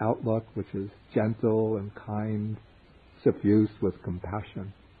mental outlook which is gentle and kind, suffused with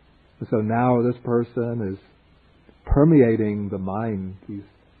compassion. And so now this person is permeating the mind, he's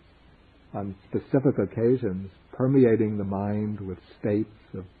on specific occasions permeating the mind with states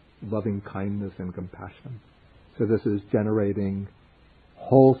of loving kindness and compassion. So this is generating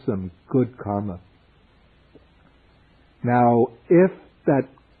wholesome, good karma. Now, if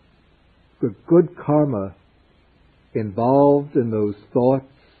the good karma involved in those thoughts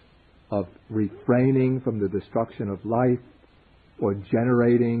of refraining from the destruction of life, or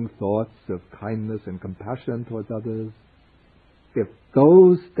generating thoughts of kindness and compassion towards others, if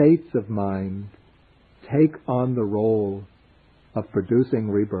those states of mind take on the role of producing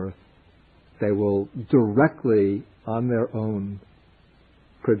rebirth, they will directly, on their own,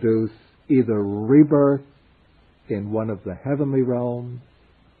 produce either rebirth in one of the heavenly realms,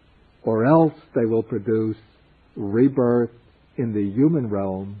 or else they will produce rebirth in the human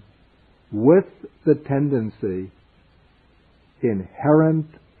realm with the tendency inherent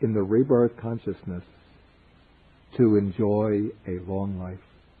in the rebirth consciousness to enjoy a long life.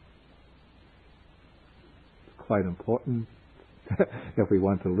 It's quite important if we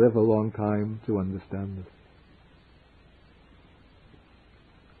want to live a long time to understand this.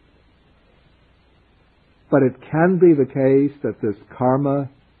 But it can be the case that this karma,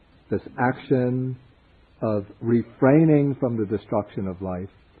 this action of refraining from the destruction of life,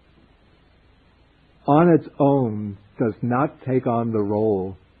 on its own does not take on the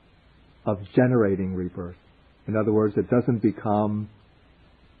role of generating rebirth. In other words, it doesn't become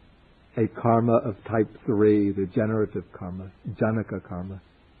a karma of type 3, the generative karma, janaka karma.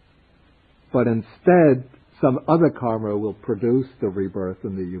 But instead, some other karma will produce the rebirth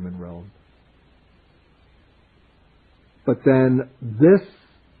in the human realm. But then this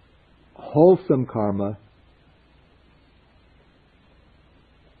wholesome karma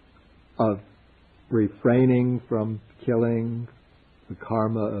of refraining from killing, the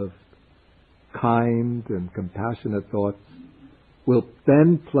karma of kind and compassionate thoughts, will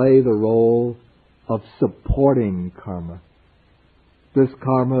then play the role of supporting karma. This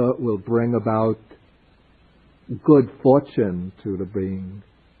karma will bring about good fortune to the being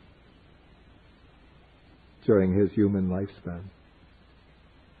during his human lifespan.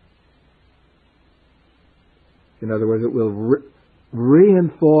 In other words, it will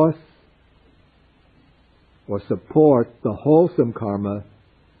reinforce or support the wholesome karma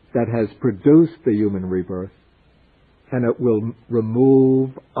that has produced the human rebirth, and it will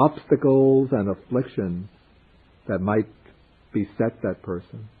remove obstacles and afflictions that might beset that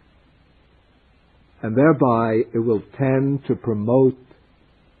person. And thereby it will tend to promote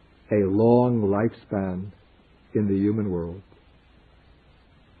a long lifespan in the human world.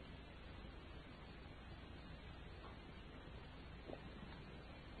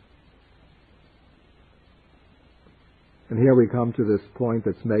 And here we come to this point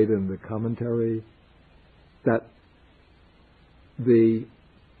that's made in the commentary, that the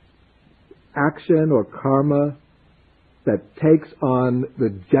action or karma that takes on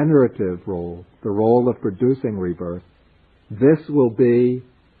the generative role, the role of producing rebirth, this will be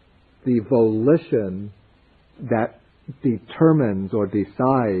the volition that determines or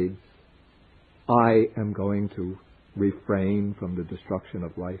decides, I am going to refrain from the destruction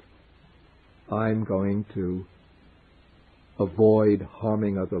of life. I'm going to avoid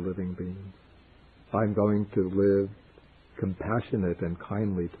harming other living beings. I'm going to live compassionate and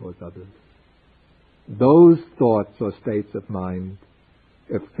kindly towards others. Those thoughts or states of mind,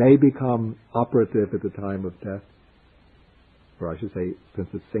 if they become operative at the time of death, or I should say, since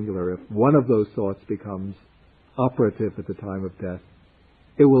it's singular, if one of those thoughts becomes operative at the time of death,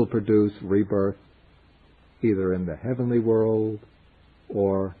 it will produce rebirth either in the heavenly world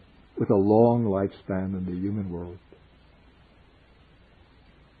or with a long lifespan in the human world.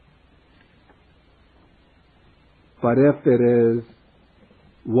 But if it is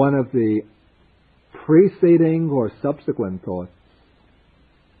one of the preceding or subsequent thoughts,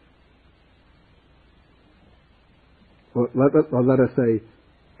 or let us say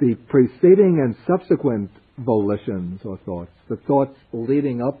the preceding and subsequent volitions or thoughts, the thoughts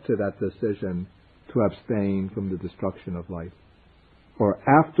leading up to that decision to abstain from the destruction of life, or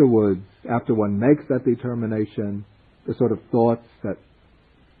afterwards, after one makes that determination, the sort of thoughts that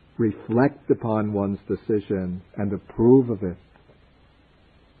reflect upon one's decision and approve of it,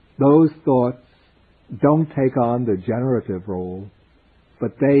 those thoughts don't take on the generative role,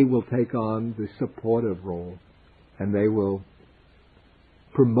 but they will take on the supportive role, and they will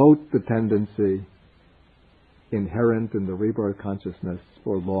promote the tendency inherent in the rebirth consciousness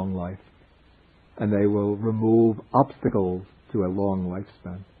for long life, and they will remove obstacles to a long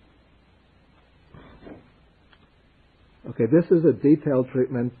lifespan. Okay, this is a detailed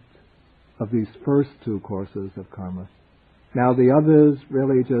treatment of these first two courses of karma. Now the others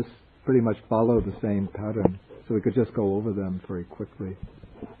really just pretty much follow the same pattern, so we could just go over them very quickly.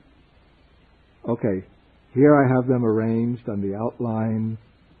 Okay, here I have them arranged on the outline.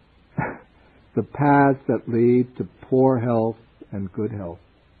 The paths that lead to poor health and good health.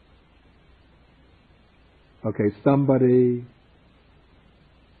 Okay, somebody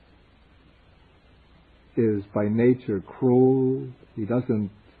is by nature cruel. He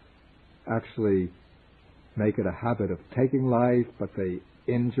doesn't actually make it a habit of taking life, but they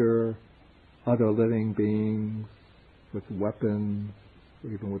injure other living beings with weapons,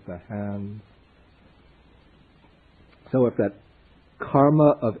 or even with the hands. So if that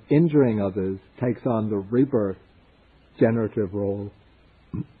karma of injuring others takes on the rebirth generative role,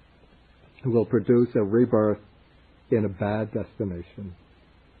 it will produce a rebirth in a bad destination.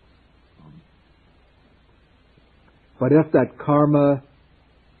 But if that karma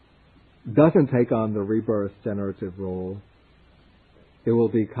doesn't take on the rebirth generative role, it will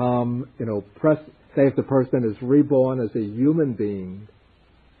become, say if the person is reborn as a human being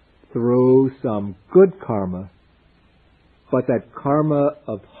through some good karma, but that karma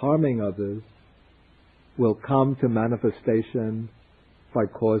of harming others will come to manifestation by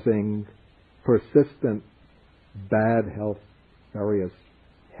causing persistent bad health, various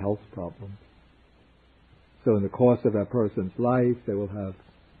health problems. So in the course of that person's life, they will have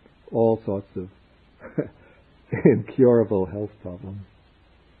all sorts of incurable health problems.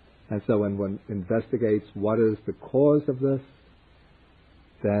 And so when one investigates what is the cause of this,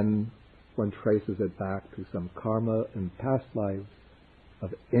 then one traces it back to some karma in past lives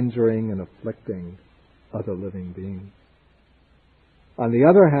of injuring and afflicting other living beings. On the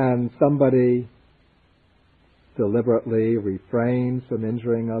other hand, somebody deliberately refrains from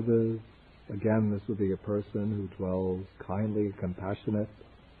injuring others. Again, this would be a person who dwells kindly, compassionate.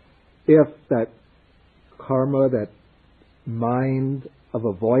 If that karma, that mind of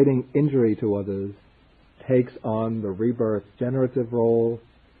avoiding injury to others, takes on the rebirth generative role,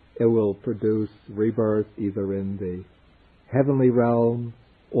 it will produce rebirth either in the heavenly realm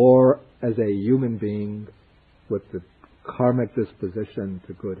or as a human being with the karmic disposition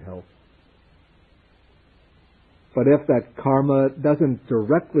to good health. But if that karma doesn't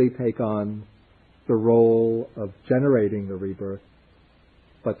directly take on the role of generating the rebirth,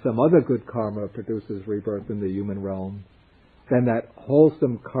 but some other good karma produces rebirth in the human realm, then that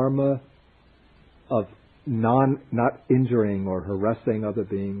wholesome karma of not injuring or harassing other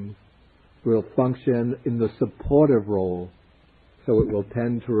beings will function in the supportive role. So it will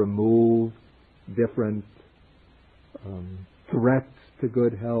tend to remove different threats to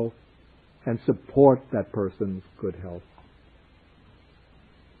good health and support that person's good health.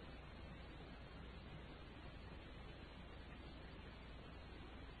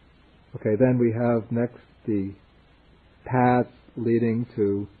 Okay, then we have next the paths leading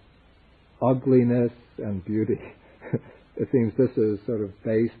to ugliness and beauty. It seems this is sort of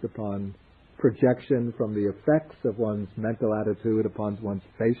based upon projection from the effects of one's mental attitude upon one's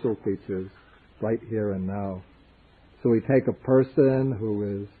facial features right here and now. So we take a person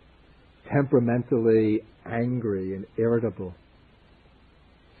who is temperamentally angry and irritable.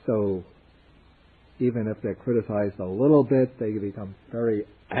 So even if they're criticized a little bit, they become very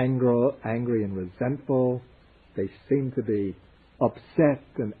angry and resentful. They seem to be upset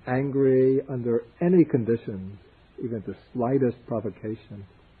and angry under any conditions, even the slightest provocation.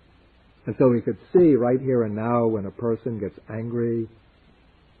 And so we could see right here and now when a person gets angry,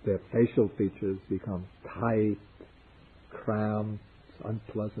 their facial features become tight, cramped,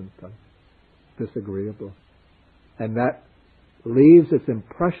 unpleasant, disagreeable. And that leaves its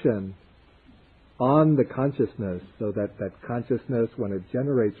impression on the consciousness, so that that consciousness, when it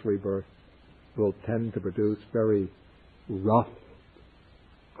generates rebirth, will tend to produce very rough,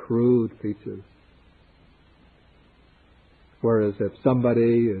 crude features. Whereas if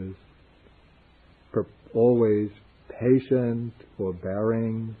somebody is always patient,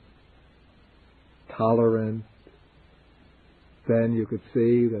 forbearing, tolerant, then you could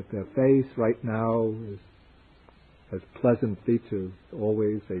see that their face right now has pleasant features,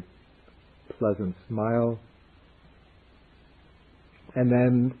 always a pleasant smile. And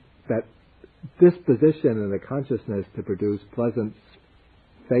then that disposition in the consciousness to produce pleasant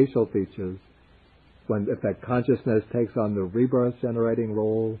facial features, if that consciousness takes on the rebirth generating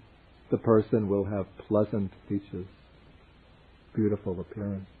role, the person will have pleasant features, beautiful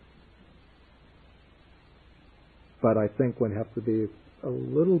appearance. But I think one has to be a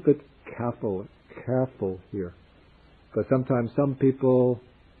little bit careful here. Because sometimes some people,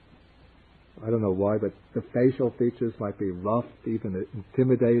 I don't know why, but the facial features might be rough, even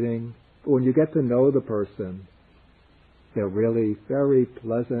intimidating. But when you get to know the person, they're really very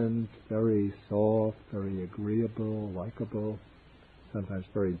pleasant, very soft, very agreeable, likable, sometimes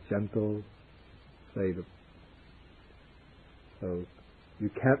very gentle. So you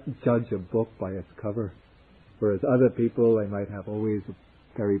can't judge a book by its cover. Whereas other people, they might have always a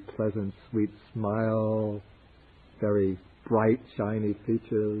very pleasant, sweet smile, very bright, shiny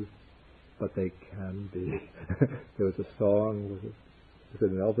features, but they can be. There was a song, was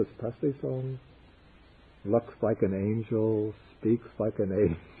it an Elvis Presley song? Looks like an angel, speaks like an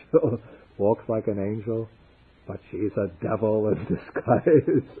angel, walks like an angel, but she's a devil in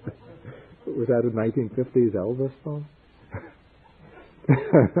disguise. Was that a 1950s Elvis song?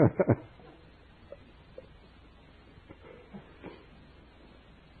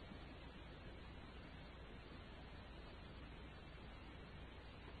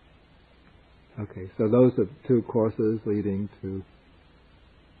 Okay, so those are two courses leading to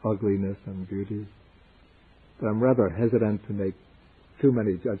ugliness and beauty. But I'm rather hesitant to make too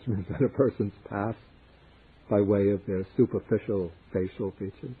many judgments on a person's past by way of their superficial facial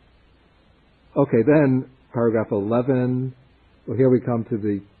features. Okay, then paragraph 11. Well, here we come to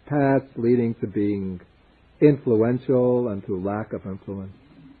the paths leading to being influential and to lack of influence.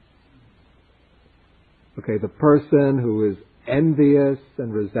 Okay, the person who is envious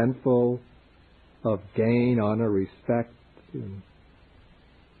and resentful of gain, honor, respect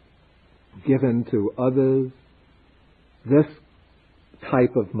given to others, this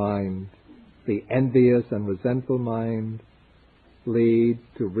type of mind, the envious and resentful mind, leads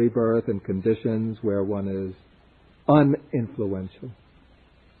to rebirth in conditions where one is uninfluential.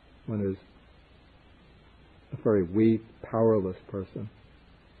 One is a very weak, powerless person.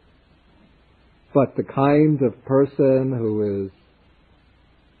 But the kind of person who is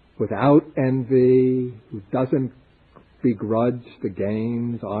without envy, who doesn't begrudge the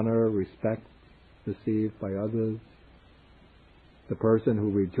gains, honor, respect received by others, the person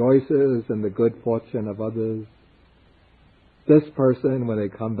who rejoices in the good fortune of others, this person, when they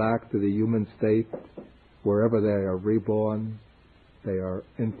come back to the human state, wherever they are reborn, they are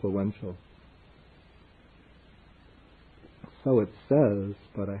influential. So it says,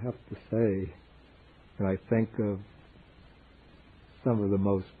 but I have to say, when I think of some of the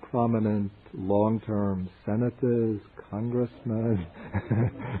most prominent long-term senators, congressmen,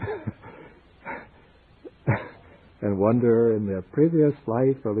 and wonder in their previous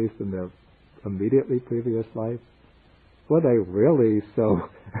life, or at least in their immediately previous life, were they really so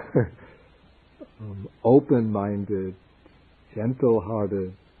open-minded,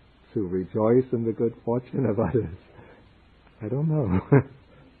 gentle-hearted to rejoice in the good fortune of others? I don't know.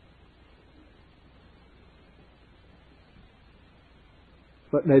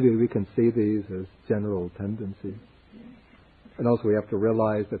 But maybe we can see these as general tendencies. And also we have to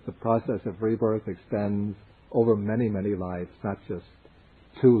realize that the process of rebirth extends over many, many lives, not just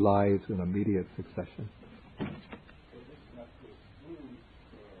two lives in immediate succession.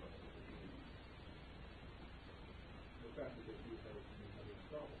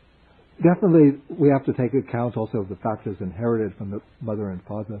 Definitely we have to take account also of the factors inherited from the mother and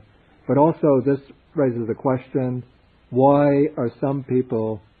father. But also this raises the question, why are some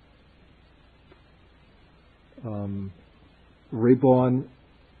people reborn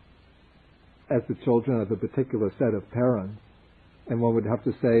as the children of a particular set of parents? And one would have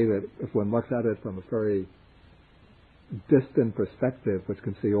to say that if one looks at it from a very distant perspective, which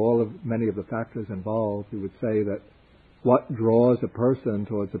can see many of the factors involved, you would say that what draws a person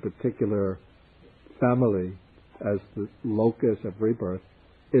towards a particular family as the locus of rebirth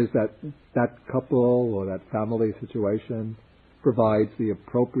is that that couple or that family situation provides the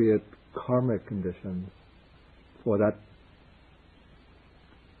appropriate karmic conditions for the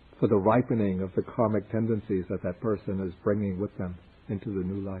ripening of the karmic tendencies that that person is bringing with them into the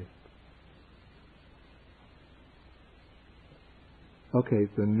new life. Okay,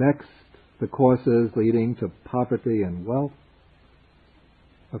 the courses leading to poverty and wealth.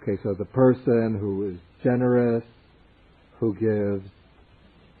 Okay, so the person who is generous, who gives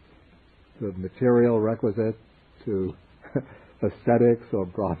the material requisites to ascetics or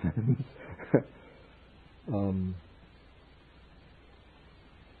brahmins.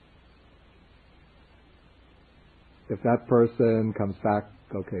 If that person comes back,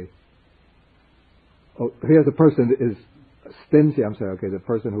 okay. Oh, here's a person that is stingy, the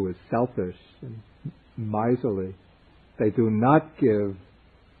person who is selfish and miserly. They do not give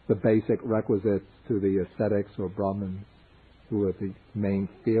the basic requisites to the ascetics or brahmins, who are the main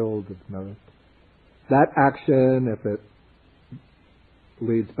field of merit. That action, if it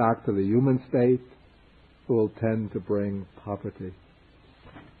leads back to the human state, will tend to bring poverty.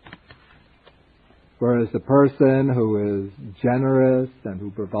 Whereas the person who is generous and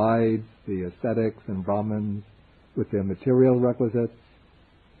who provides the ascetics and brahmins with their material requisites,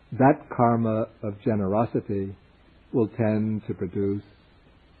 that karma of generosity will tend to produce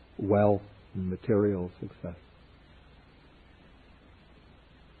wealth and material success.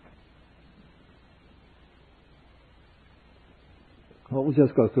 Well, we'll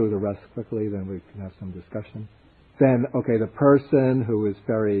just go through the rest quickly, then we can have some discussion. Then, the person who is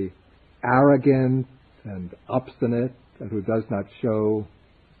very arrogant and obstinate and who does not show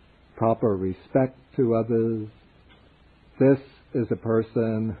proper respect to others, this is a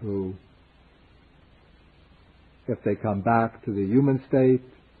person who If they come back to the human state,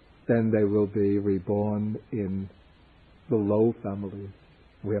 then they will be reborn in the low families.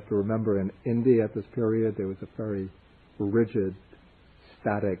 We have to remember in India at this period there was a very rigid,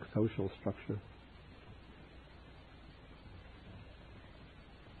 static social structure.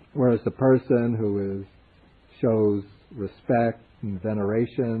 Whereas the person who shows respect and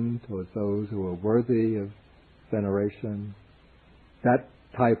veneration towards those who are worthy of veneration, that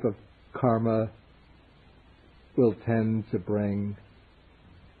type of karma will tend to bring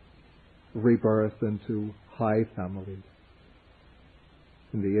rebirth into high families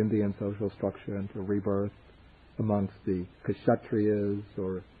in the Indian social structure, and to rebirth amongst the kshatriyas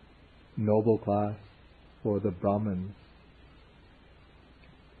or noble class or the Brahmins.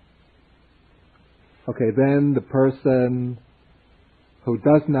 Okay, then the person who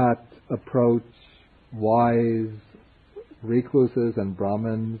does not approach wise recluses and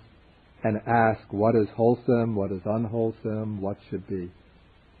Brahmins and ask what is wholesome, what is unwholesome, what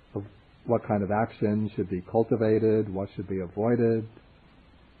kind of action should be cultivated, what should be avoided,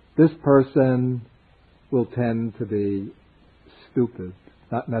 this person will tend to be stupid,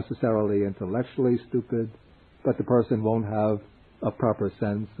 not necessarily intellectually stupid, but the person won't have a proper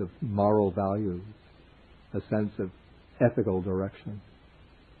sense of moral values, a sense of ethical direction.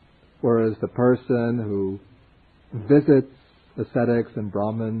 Whereas the person who visits ascetics and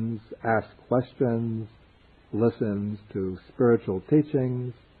Brahmins, asks questions, listens to spiritual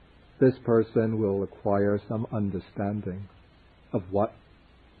teachings, this person will acquire some understanding of what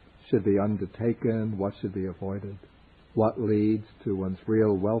should be undertaken, what should be avoided, what leads to one's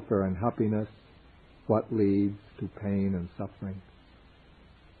real welfare and happiness, what leads to pain and suffering.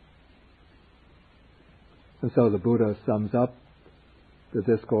 And so the Buddha sums up the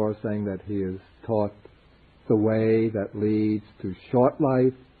discourse saying that he is taught the way that leads to short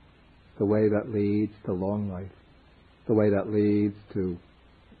life, the way that leads to long life, the way that leads to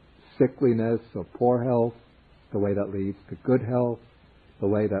sickliness or poor health, the way that leads to good health, the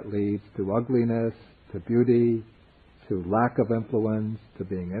way that leads to ugliness, to beauty, to lack of influence, to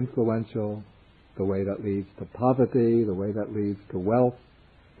being influential, the way that leads to poverty, the way that leads to wealth,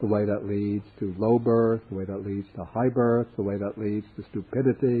 the way that leads to low birth, the way that leads to high birth, the way that leads to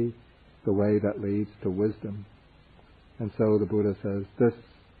stupidity, the way that leads to wisdom. And so the Buddha says, this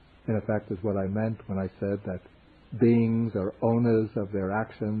in effect is what I meant when I said that beings are owners of their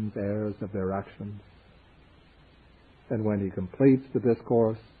actions, heirs of their actions. And when he completes the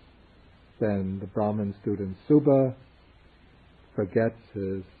discourse, then the Brahmin student Subha forgets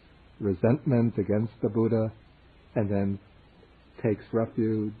his resentment against the Buddha and then takes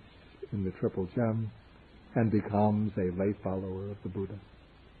refuge in the Triple Gem and becomes a lay follower of the Buddha.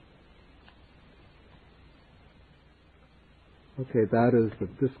 Okay, that is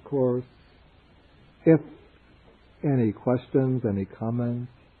the discourse. If any questions, any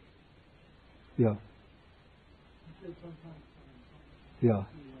comments? Yeah. Yeah.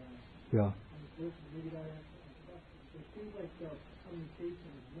 Yeah.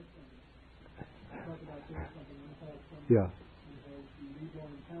 Yeah.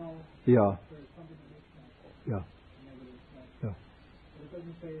 Yeah. Yeah. Yeah.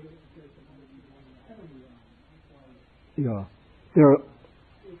 Yeah. There are,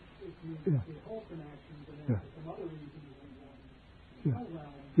 yeah. Yeah.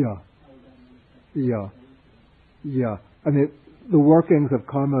 Yeah. Yeah. Yeah. I mean, the workings of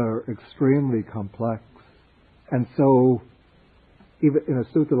karma are extremely complex. And so, even in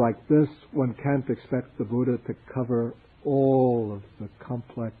a sutta like this, one can't expect the Buddha to cover all of the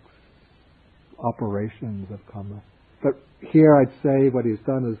complex operations of karma. But here I'd say what he's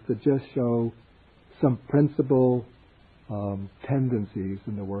done is to just show some principal tendencies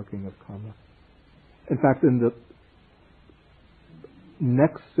in the working of karma. In fact, in the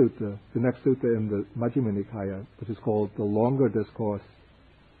next sutta in the Majjhima Nikaya, which is called the longer discourse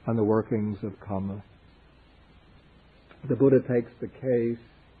on the workings of karma, the Buddha takes the case.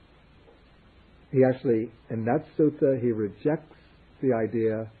 He actually, in that sutta, he rejects the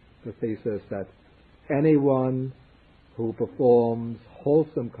idea, the thesis that anyone who performs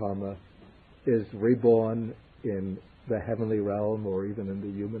wholesome karma is reborn in the heavenly realm or even in the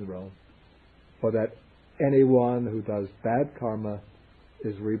human realm, or that anyone who does bad karma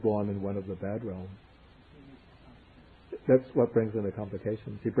is reborn in one of the bad realms. That's what brings in the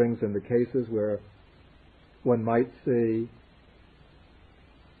complications. He brings in the cases where one might see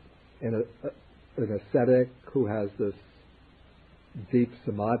an ascetic who has this deep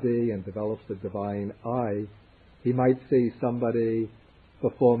samadhi and develops the divine eye. He might see somebody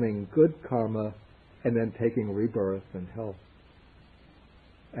performing good karma and then taking rebirth in hell.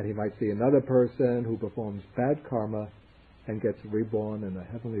 And he might see another person who performs bad karma and gets reborn in a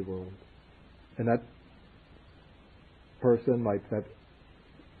heavenly world. And that person might, that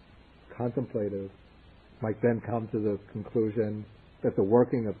contemplative, might then come to the conclusion that the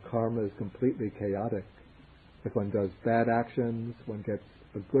working of karma is completely chaotic. If one does bad actions, one gets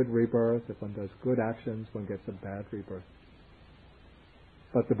a good rebirth. If one does good actions, one gets a bad rebirth.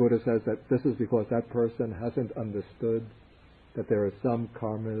 But the Buddha says that this is because that person hasn't understood that there are some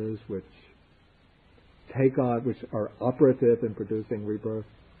karmas which take on, which are operative in producing rebirth,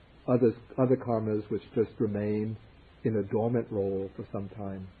 other karmas which just remain in a dormant role for some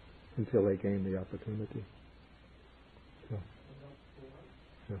time until they gain the opportunity. So,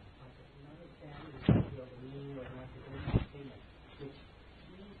 yeah.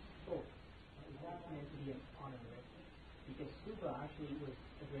 Because Suba actually was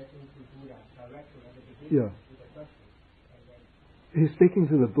addressing to Buddha directly at the beginning Yeah. with a question. And then He's speaking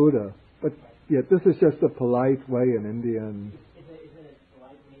to the Buddha, but yet this is just a polite way in Indian. is it a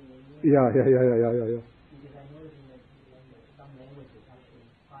polite way in English? Yeah. Because I noticed in some languages actually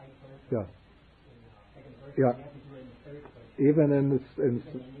five persons Yeah. in second person, Yeah. you have to do it in third person.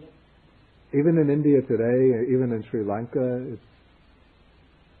 Even in India today, even in Sri Lanka, it's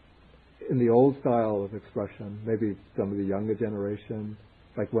in the old style of expression. Maybe some of the younger generation,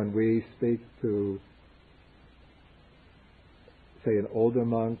 like when we speak to, say, an older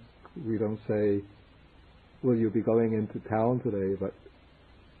monk, we don't say, "Will you be going into town today?" but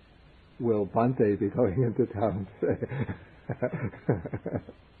 "Will Bhante be going into town today?"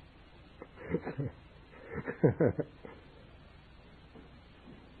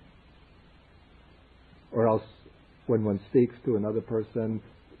 Or else, when one speaks to another person,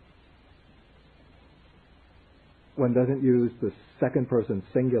 one doesn't use the second person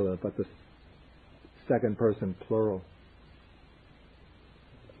singular, but the second person plural.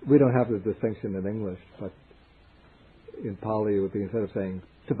 We don't have the distinction in English, but in Pali it would be, instead of saying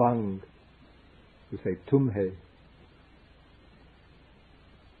tvang, we say tumhe.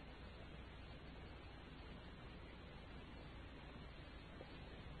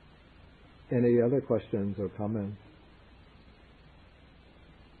 Any other questions or comments?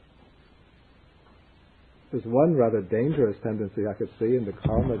 There's one rather dangerous tendency I could see in the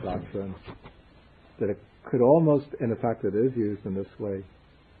karma doctrine, that it could almost, and in fact it is used in this way,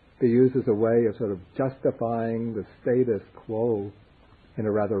 be used as a way of sort of justifying the status quo in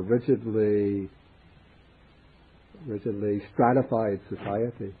a rather rigidly stratified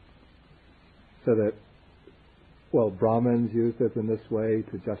society. So that, well, Brahmins used it in this way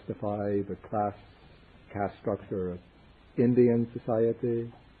to justify the caste structure of Indian society.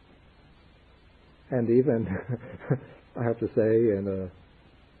 And even, I have to say, in a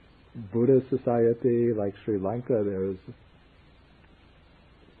Buddhist society like Sri Lanka, there's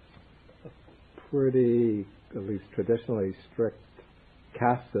a pretty, at least traditionally, strict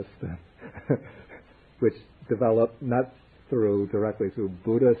caste system, which developed not directly through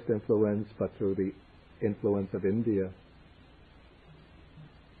Buddhist influence, but through the influence of India.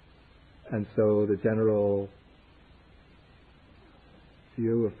 And so the general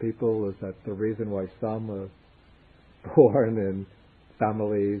view of people is that the reason why some are born in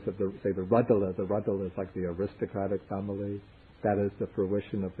families of the Radala is like the aristocratic family, that is the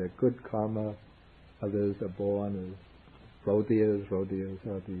fruition of their good karma. Others are born as Rodiyas are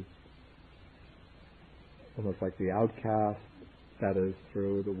the almost like the outcast, that is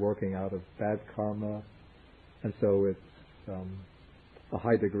through the working out of bad karma. And so it's a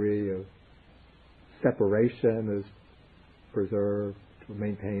high degree of separation is preserved,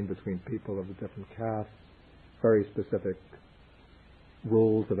 maintained between people of a different caste, very specific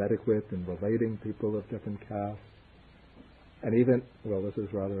rules of etiquette in relating people of different castes. And even, well, this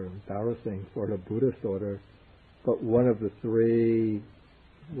is rather embarrassing for the Buddhist order, but one of the three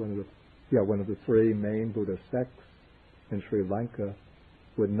main Buddhist sects in Sri Lanka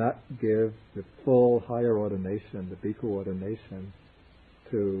would not give the full higher ordination, the bhikkhu ordination,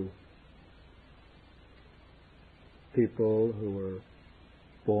 to people who were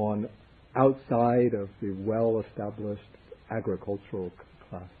born outside of the well-established agricultural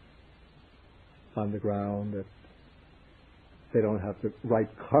class, on the ground that they don't have the right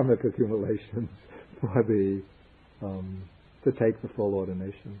karmic accumulations for to take the full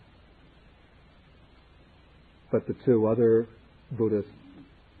ordination. But the two other Buddhist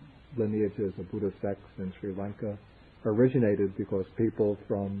lineages of Buddhist sects in Sri Lanka originated because people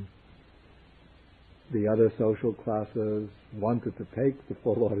from the other social classes wanted to take the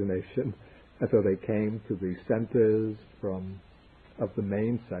full ordination, and so they came to the centers of the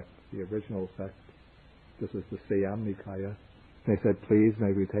main sect, the original sect. This is the Nikaya, They said, please,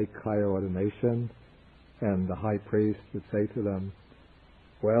 may we take higher ordination? And the high priest would say to them,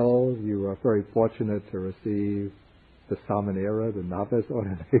 well, you are very fortunate to receive the samanera, the novice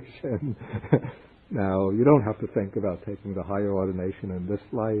ordination. Now, you don't have to think about taking the higher ordination in this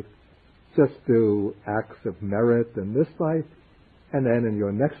life. Just do acts of merit in this life, and then in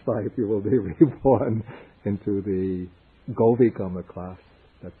your next life you will be reborn into the Govikama class.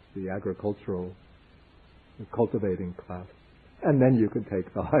 That's the agricultural, the cultivating class. And then you can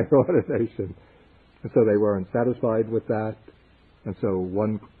take the higher ordination. And so they weren't satisfied with that. And so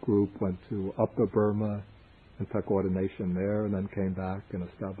one group went to Upper Burma and took ordination there, and then came back and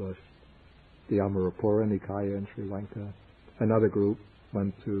established the Amarapura Nikaya in Sri Lanka. Another group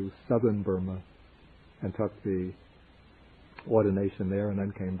went to Southern Burma and took the ordination there, and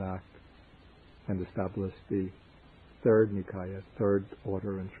then came back and established the third Nikaya, third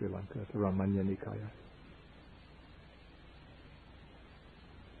order in Sri Lanka, the Ramanya Nikaya.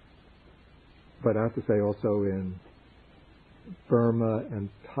 But I have to say also in Burma and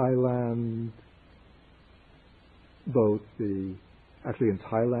Thailand, actually in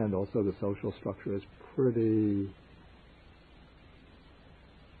Thailand also the social structure is pretty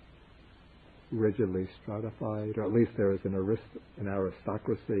rigidly stratified, or at least there is an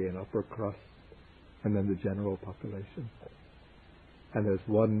aristocracy, an upper crust, and then the general population. And there's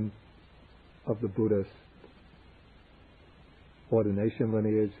one of the Buddhist ordination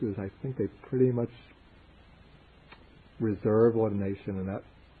lineage who's, I think they pretty much reserve ordination in that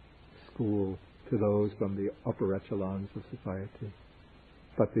school to those from the upper echelons of society.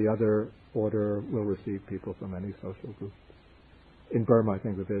 But the other order will receive people from any social group. In Burma, I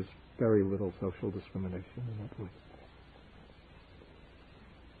think that there's very little social discrimination in that way.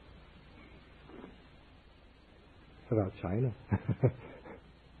 About China?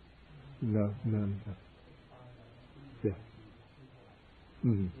 No. Yeah.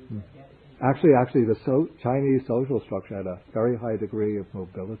 Mm-hmm. Actually, the Chinese social structure had a very high degree of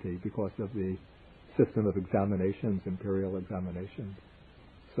mobility because of the system of examinations, imperial examinations.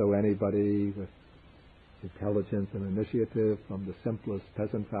 So anybody with intelligence and initiative from the simplest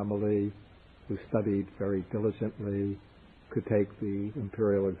peasant family who studied very diligently could take the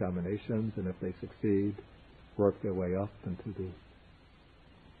imperial examinations, and if they succeed, work their way up into the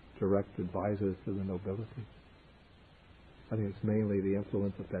direct advisors to the nobility. I think it's mainly the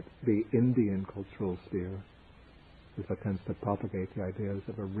influence of the Indian cultural sphere is what tends to propagate the ideas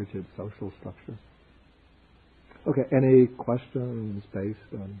of a rigid social structure. Okay, any questions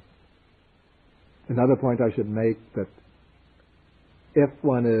based on... Another point I should make, that if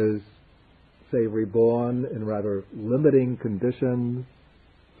one is, say, reborn in rather limiting conditions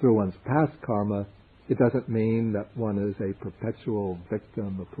through one's past karma, it doesn't mean that one is a perpetual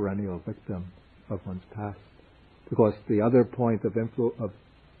victim, a perennial victim of one's past. Because the other point of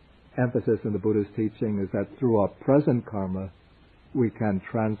emphasis in the Buddha's teaching is that through our present karma, we can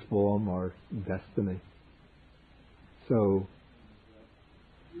transform our destiny. So,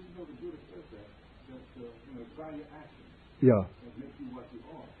 even though the Buddha says that by your actions, yeah, that make you what you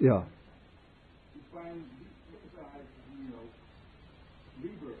are. Yeah. You find besides,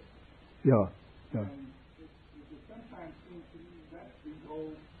 rebirth. Yeah. And it sometimes seems to me that the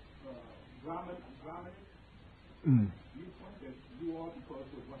old Brahminic viewpoint that you are because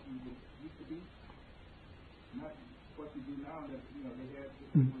of what you used to be, not what you do now. That they had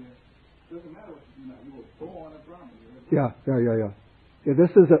where doesn't matter what you do now. You were born a Brahmin. Yeah.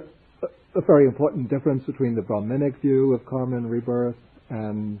 This is a very important difference between the Brahminic view of karma and rebirth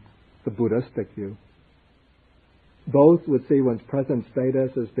and the Buddhistic view. Both would see one's present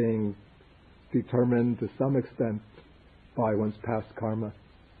status as being determined to some extent by one's past karma.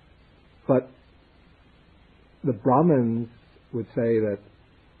 But the Brahmins would say that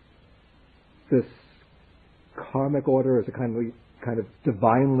this karmic order is a kind of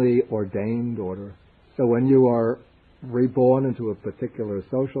divinely ordained order. So when you are reborn into a particular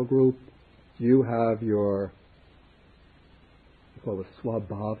social group, you have your, you call it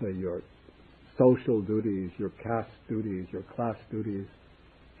swabhava, your social duties, your caste duties, your class duties.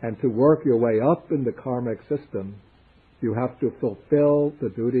 And to work your way up in the karmic system, you have to fulfill the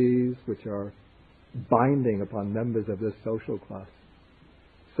duties which are binding upon members of this social class.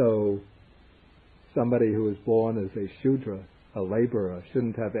 So somebody who is born as a Shudra, a laborer,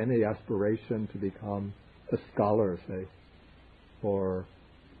 shouldn't have any aspiration to become a scholar, say, or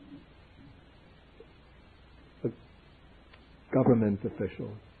a government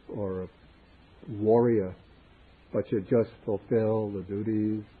official, or a warrior, but should just fulfill the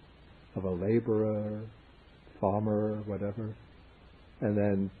duties of a laborer, farmer, whatever. And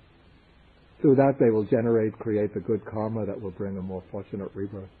then through that they will create the good karma that will bring a more fortunate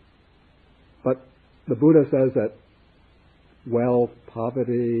rebirth. But the Buddha says that wealth,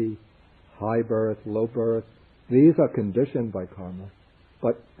 poverty, high birth, low birth, these are conditioned by karma,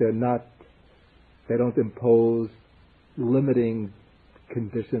 but they don't impose limiting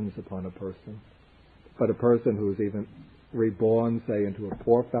conditions upon a person. But a person who's even reborn, say, into a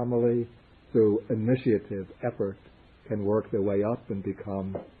poor family, through initiative, effort, can work their way up and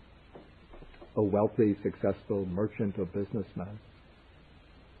become a wealthy, successful merchant or businessman.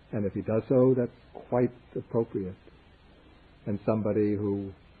 And if he does so, that's quite appropriate. And somebody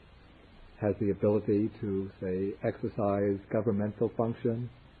who has the ability to, say, exercise governmental function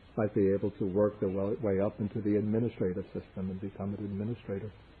might be able to work their way up into the administrative system and become an administrator.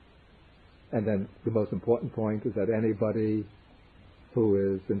 And then the most important point is that anybody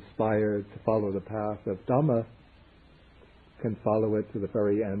who is inspired to follow the path of Dhamma can follow it to the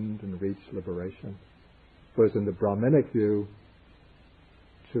very end and reach liberation. Whereas in the Brahminic view,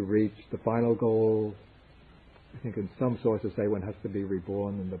 to reach the final goal, I think in some sources say one has to be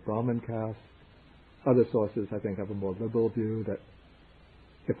reborn in the Brahmin caste. Other sources, I think, have a more liberal view that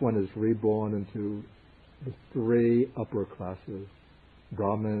if one is reborn into the three upper classes,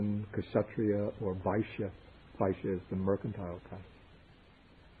 Brahmin, Kshatriya, or Vaishya. Vaishya is the mercantile caste.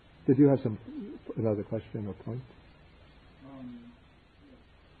 Did you have another question or point?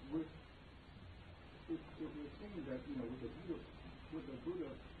 It seems that, with the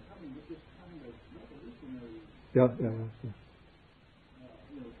Buddha coming with this kind of revolutionary,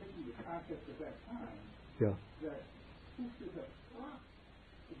 taking the concept of that time, that who should have flocked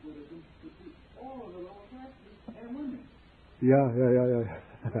to Buddhism to see all of the lower classes and women. Yeah. Right?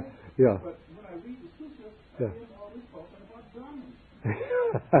 Yeah. But when I read the sutta, I am always talking about Brahmins.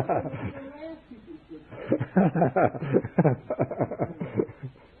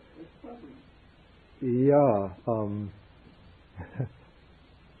 It's puzzling. Yeah.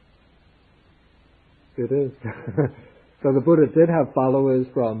 It is. So the Buddha did have followers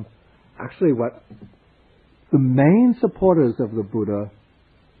from, actually what, the main supporters of the Buddha,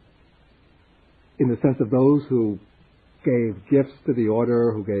 in the sense of those who gave gifts to the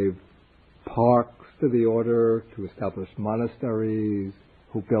order, who gave parks to the order, to establish monasteries,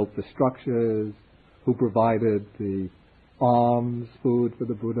 who built the structures, who provided the alms, food for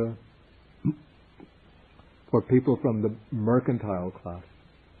the Buddha, for people from the mercantile class,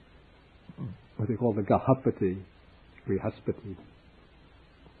 what they call the Gahapati, Grihaspati,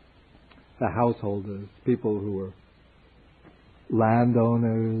 the householders, people who were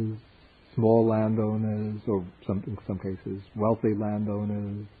landowners, small landowners, or in some cases wealthy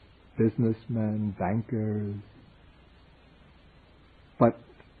landowners, businessmen, bankers. But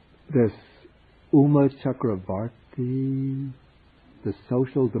this Uma Chakravarti, The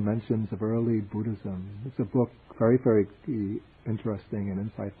Social Dimensions of Early Buddhism, it's a book, very, very interesting and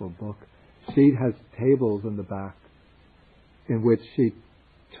insightful book. She has tables in the back in which she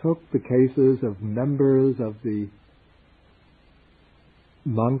took the cases of members of the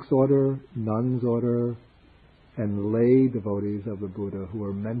monks' order, nuns' order, and lay devotees of the Buddha who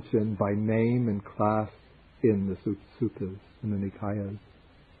are mentioned by name and class in the suttas, in the Nikayas.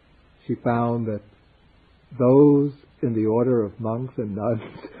 She found that those in the order of monks and nuns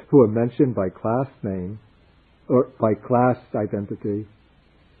who are mentioned by class name, or by class identity,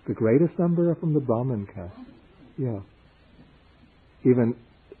 the greatest number are from the Brahmin caste. Yeah. Even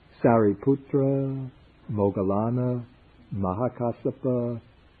Sariputra, Moggallana, Mahakassapa,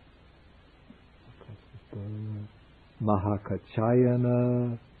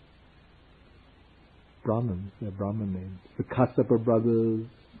 Mahakachayana, Brahmins, they're Brahmin names. The Kassapa brothers,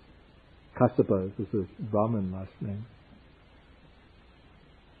 Kassapa is his Brahmin last name.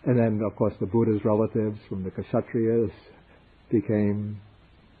 And then, of course, the Buddha's relatives from the Kshatriyas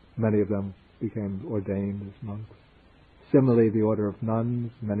many of them became ordained as monks. Similarly, the order of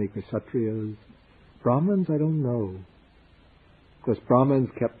nuns, many Kshatriyas. Brahmins, I don't know. Because Brahmins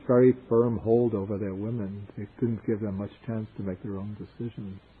kept very firm hold over their women. They didn't give them much chance to make their own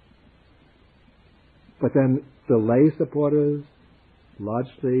decisions. But then the lay supporters,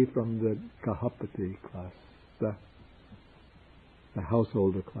 largely from the Gahapati class, the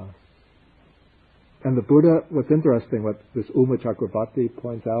householder class. And the Buddha, what's interesting, what this Uma Chakravarti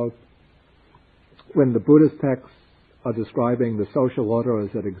points out, when the Buddhist texts are describing the social order as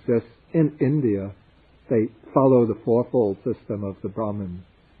it exists in India, they follow the fourfold system of the Brahmins,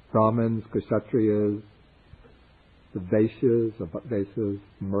 Kshatriyas, the Vaishyas,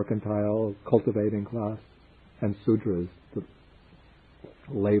 mercantile, cultivating class, and Sudras, the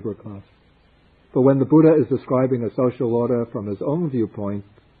labor class. But when the Buddha is describing a social order from his own viewpoint,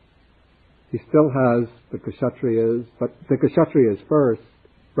 He still has the Kshatriyas, but the Kshatriyas first,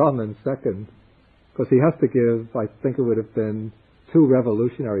 Brahmins second, because he has to give, I think it would have been too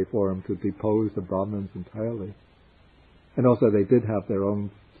revolutionary for him to depose the Brahmins entirely. And also they did have their own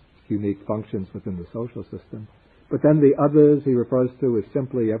unique functions within the social system. But then the others he refers to as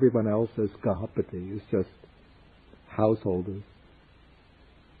simply everyone else as Gahapati, is just householders.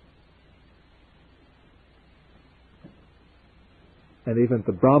 And even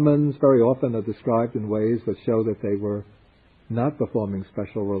the Brahmins very often are described in ways that show that they were not performing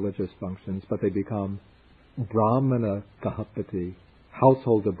special religious functions, but they become Brahmana Gahapati,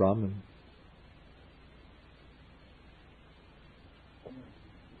 householder Brahmins.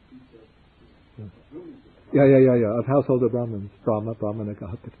 Yeah, of householder Brahmins, Brahmana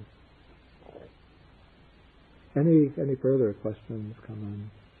Gahapati. Any further questions,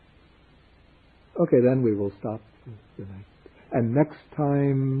 comments? Okay, then we will stop tonight. And next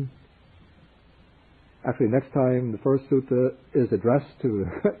time, the first sutta is addressed to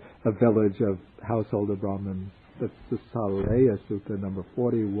a village of householder Brahmins. That's the Saleya Sutta, number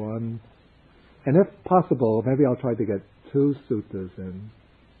 41. And if possible, maybe I'll try to get 2 suttas in.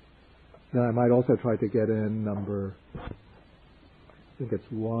 Then I might also try to get in number, I think it's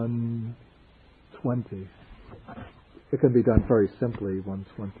 120. It can be done very simply,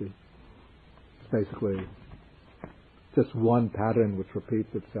 120. It's basically just one pattern which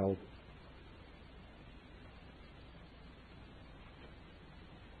repeats itself.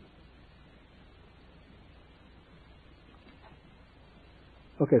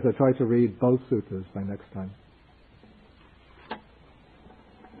 Okay, so try to read both suttas by next time.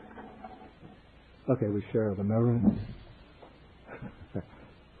 Okay, we share the merit.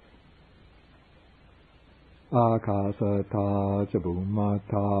 Akasata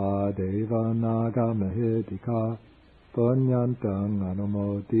Chabumata Deva Naga Mahedika Punyantang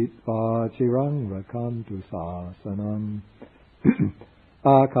Anumoditva Chirang Rakantu Sasanam.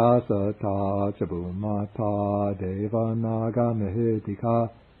 Akasata Chabumata Deva Naga Mahedika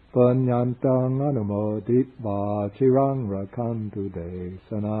Punyantang Anumoditva Chirang Rakantu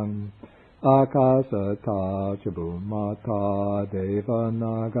Desanam. Akasata Chabumata Deva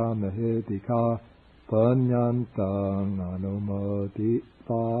Naga Mahedika Punyantang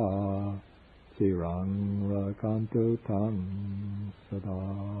Anumoditva Chirang Rakantu Tang Sada.